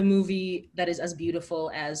 it is a movie that is as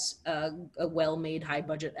beautiful as a well-made,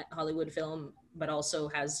 high-budget Hollywood film, but also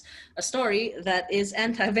has a story that is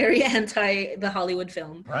very anti the Hollywood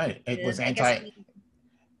film. Right. It was anti.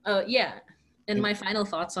 Yeah. And my final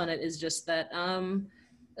thoughts on it is just that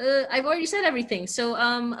I've already said everything. So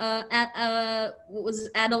what was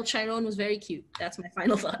it? Adult Chiron was very cute. That's my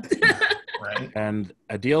final thought. Right. And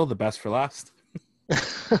Adil, the best for last.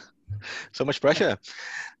 So much pressure.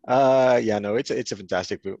 Yeah, no, it's a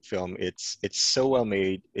fantastic film. It's so well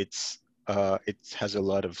made. It has a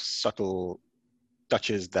lot of subtle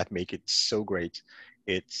touches that make it so great.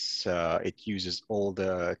 It uses all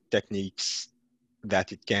the techniques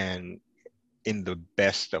that it can in the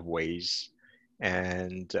best of ways.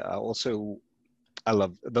 And also, I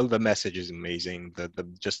love the message is amazing.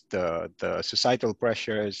 The societal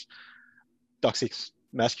pressures, toxic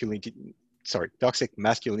masculinity,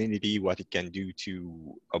 what it can do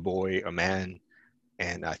to a boy, a man,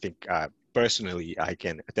 and I think personally I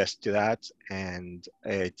can attest to that. And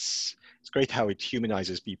it's great how it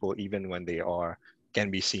humanizes people even when they can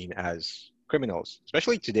be seen as criminals,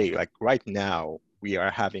 especially today. Like right now, we are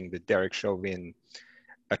having the Derek Chauvin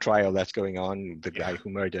a trial that's going on, the guy who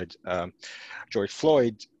murdered George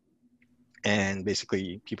Floyd, and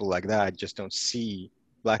basically people like that just don't see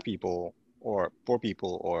Black people or poor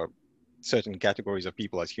people or certain categories of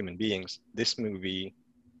people as human beings. This movie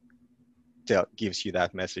gives you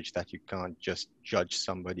that message that you can't just judge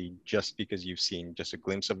somebody just because you've seen just a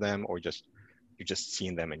glimpse of them, or you've just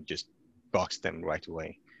seen them and just box them right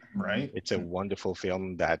away. Right. It's a wonderful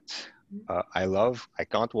film that I love. I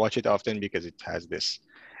can't watch it often because it has this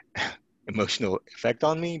emotional effect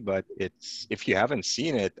on me, but if you haven't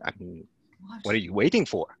seen it, I mean, what are you waiting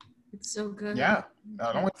for? It's so good. Yeah.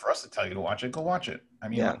 Don't wait for us to tell you to watch it. Go watch it. I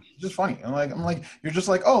mean, it's just funny. I'm like, you're just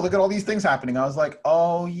like, oh, look at all these things happening. I was like,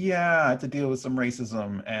 oh yeah, I had to deal with some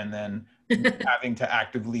racism, and then having to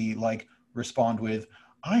actively like respond with,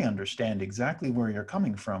 I understand exactly where you're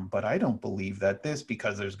coming from, but I don't believe that this,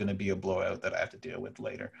 because there's going to be a blowout that I have to deal with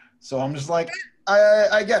later. So I'm just like,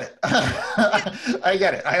 I get it. I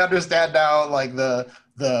get it. I understand now, like the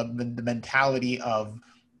mentality of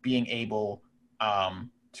being able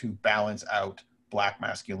to balance out Black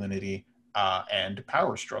masculinity and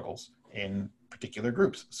power struggles in particular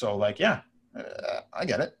groups. So like, yeah, I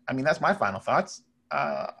get it. I mean, that's my final thoughts.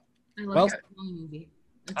 I love Well, the movie.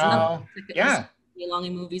 It's another Yeah.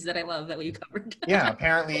 Longy movies that I love that you covered. Yeah,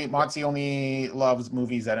 apparently Motzi only loves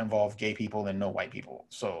movies that involve gay people and no white people.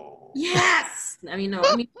 So Yes. I mean, no.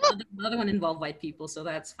 I mean, the other one involved white people, so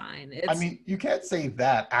that's fine. It's, I mean, you can't say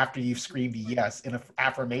that after you've screamed yes in an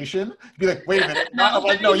affirmation. Be like, wait a minute. I'm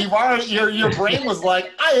like, no, you've already your brain was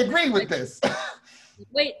like, I agree with this.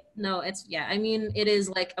 wait, no, it's yeah. I mean, it is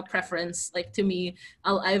like a preference. Like to me,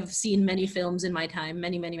 I've seen many films in my time,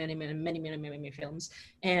 many films,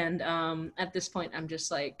 and at this point, I'm just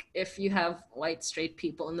like, if you have white straight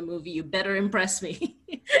people in the movie, you better impress me.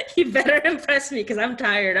 You better impress me because I'm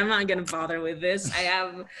tired. I'm not gonna bother with this.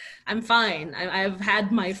 I'm fine. I've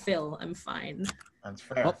had my fill. I'm fine. That's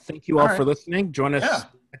fair. Well, thank you all All for right. listening. Join us Yeah.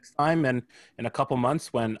 next time and in a couple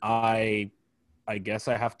months when I guess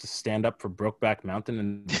I have to stand up for Brokeback Mountain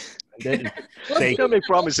and say, Don't make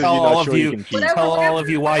promises Tell you're all not of sure you- you can keep. Whatever. tell all of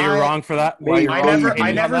you why you're wrong for that. Why you're I wrong for never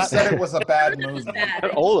hating on that. said it was a bad movie. Bad.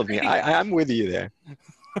 All of me. I'm with you there.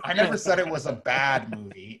 I never said it was a bad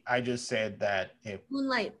movie. I just said that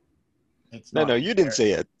Moonlight. it's No, not no, you didn't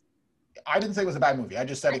say it. I didn't say it was a bad movie. I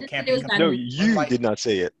just said I it didn't can't say it be was bad. No, movie. you Like- did not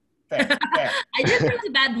say it. fair. I didn't think it's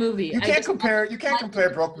a bad movie. You I can't just- compare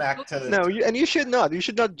Brokeback to No, and you should not. You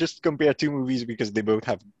should not just compare two movies because they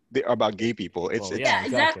are about gay people. It's Well, Yeah,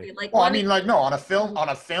 exactly. exactly. Like Well, I one mean, is- like no, on a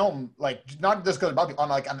film, like not just because on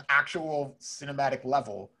like an actual cinematic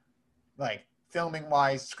level, like filming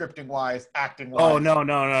wise, scripting wise, acting wise. Oh no.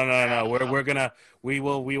 We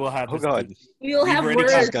will have Oh, this. God. we will We've have already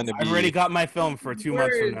words. This is gonna I've already be. got my film for 2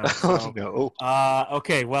 months from now. Oh So, no.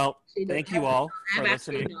 okay, well, She does thank have you all for I've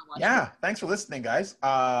actually listening. not watched Yeah, thanks for listening, guys.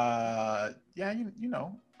 Yeah, you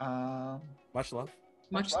know, Much love. it.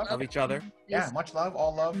 Much love. Love each other. yeah, much love,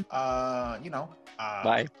 all love. You know,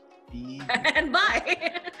 Bye. And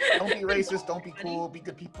bye. Don't be racist. Don't be cool. Be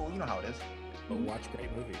good people. You know how it is. But watch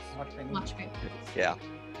great movies. Watch great Watch movies. great. Yeah.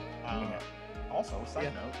 Also, side Yeah.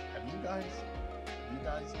 note: have you guys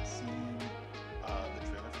seen the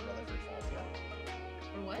trailer for Rutherford Falls yet?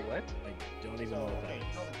 For what? What? I don't even know what that Okay, you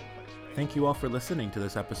is. know the good place, right? Thank you all for listening to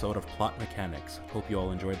this episode of Plot Mechanics. Hope you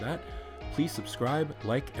all enjoyed that. Please subscribe,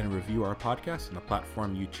 like, and review our podcast on the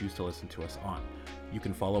platform you choose to listen to us on. You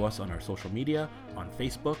can follow us on our social media on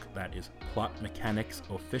Facebook, that is Plot Mechanics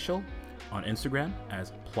Official, on Instagram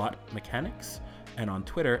as Plot Mechanics, and on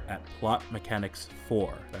Twitter at Plot Mechanics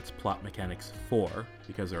 4. That's Plot Mechanics 4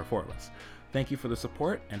 because there are 4 of us. Thank you for the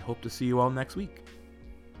support and hope to see you all next week.